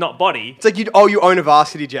if it's not body, it's like you own a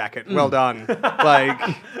varsity jacket. Well done. Like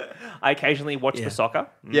I occasionally watch the soccer.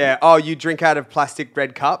 Yeah. Oh, you drink out of plastic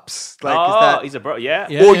red cups. Like, he's a bro. Yeah.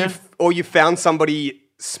 Or you found somebody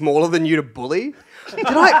smaller than you to bully.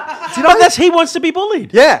 He wants to be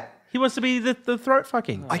bullied. Yeah. He wants to be the throat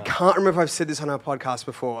fucking. I can't remember if I've said this on our podcast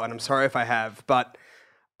before, and I'm sorry if I have, but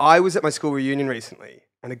I was at my school reunion recently,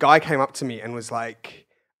 and a guy came up to me and was like,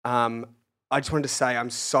 I just wanted to say I'm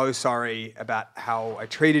so sorry about how I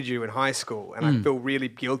treated you in high school, and I feel really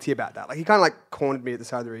guilty about that. Like, he kind of like cornered me at the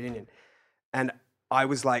side of the reunion. And I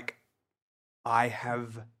was like, I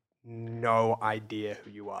have no idea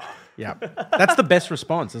who you are. Yeah. That's the best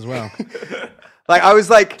response as well. Like, I was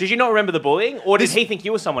like... Did you not remember the bullying? Or did he think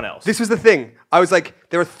you were someone else? This was the thing. I was like,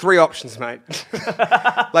 there are 3 options, mate.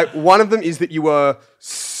 Like, one of them is that you were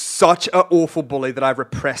such an awful bully that I've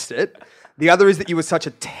repressed it. The other is that you were such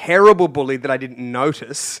a terrible bully that I didn't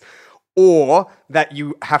notice. Or that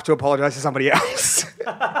you have to apologize to somebody else.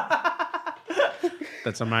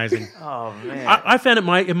 That's amazing. Oh, man. I found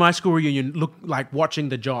in my school reunion, like watching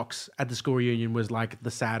the jocks at the school reunion was like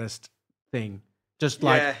the saddest thing. Just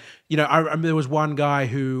like, I remember there was one guy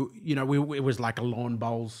who, it was like a lawn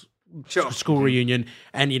bowls school reunion,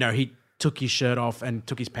 and, he took his shirt off and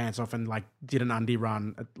took his pants off and like did an undie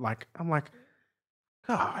run. Like I'm like,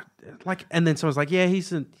 God, like, and then someone's like, yeah,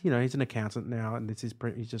 he's an accountant now, and he's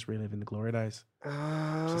just reliving the glory days.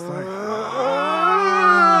 Just like,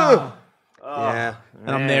 yeah, and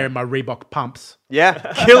I'm there in my Reebok pumps.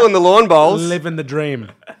 Yeah, killing the lawn bowls, living the dream.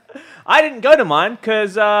 I didn't go to mine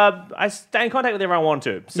because I stay in contact with everyone I want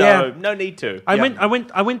to, so no need to. I didn't go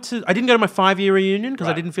to my 5-year reunion because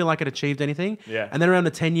I didn't feel like I'd achieved anything. Yeah. And then around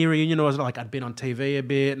the 10-year reunion, I was like, I'd been on TV a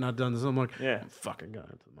bit and I'd done this. I'm like, fucking go.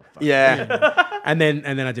 And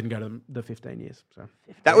then I didn't go to the 15 years. So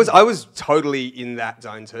I was totally in that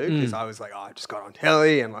zone too because I was like, I just got on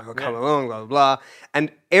telly and like I'll come along, blah blah blah.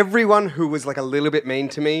 And everyone who was like a little bit mean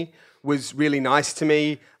to me was really nice to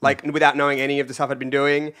me, like without knowing any of the stuff I'd been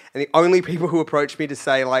doing. And the only people who approached me to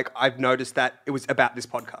say like, I've noticed that it was about this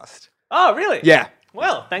podcast. Oh, really? Yeah.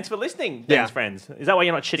 Well, thanks for listening, Dan's friends. Is that why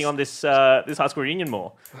you're not shitting on this high school reunion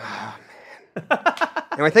more? Oh, man.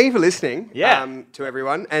 Anyway, thank you for listening to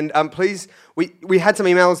everyone. And please, we had some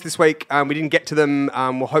emails this week. We didn't get to them.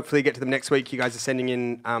 We'll hopefully get to them next week. You guys are sending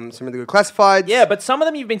in some really good classifieds. Yeah, but some of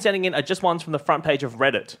them you've been sending in are just ones from the front page of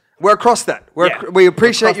Reddit. We're across that. We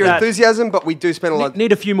appreciate your enthusiasm, but we do spend a lot...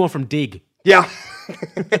 Need a few more from Dig. Yeah.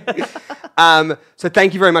 So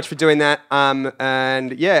thank you very much for doing that. And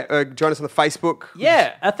join us on the Facebook.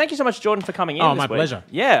 Yeah. Thank you so much, Jordan, for coming in. Oh, my pleasure.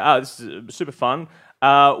 Yeah, this is super fun.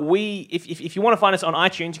 If you want to find us on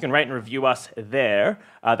iTunes, you can rate and review us there.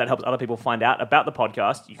 That helps other people find out about the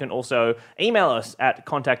podcast. You can also email us at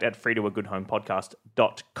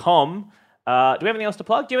contact@freetoagoodhomepodcast.com. Do we have anything else to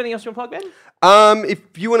plug? Do you have anything else you want to plug, Ben? If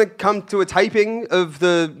you want to come to a taping of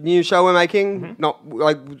the new show we're making, not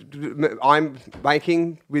like I'm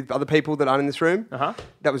making with other people that aren't in this room,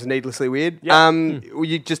 that was needlessly weird.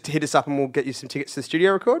 You just hit us up and we'll get you some tickets to the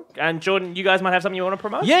studio record. And Jordan, you guys might have something you want to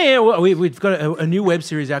promote? Yeah. Well, we've got a new web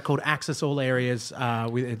series out called Access All Areas.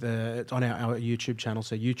 It's on our YouTube channel,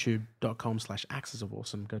 so youtube.com/Axis of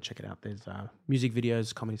Awesome. Go check it out. There's music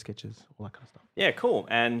videos, comedy sketches, all that kind of stuff. Yeah, cool.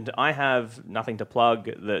 And I have nothing to plug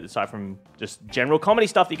aside from just general comedy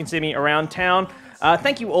stuff that you can see me around town.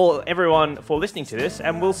 Thank you all, everyone, for listening to this,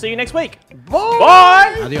 and we'll see you next week.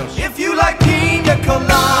 Bye! Adios. If you like pina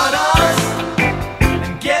coladas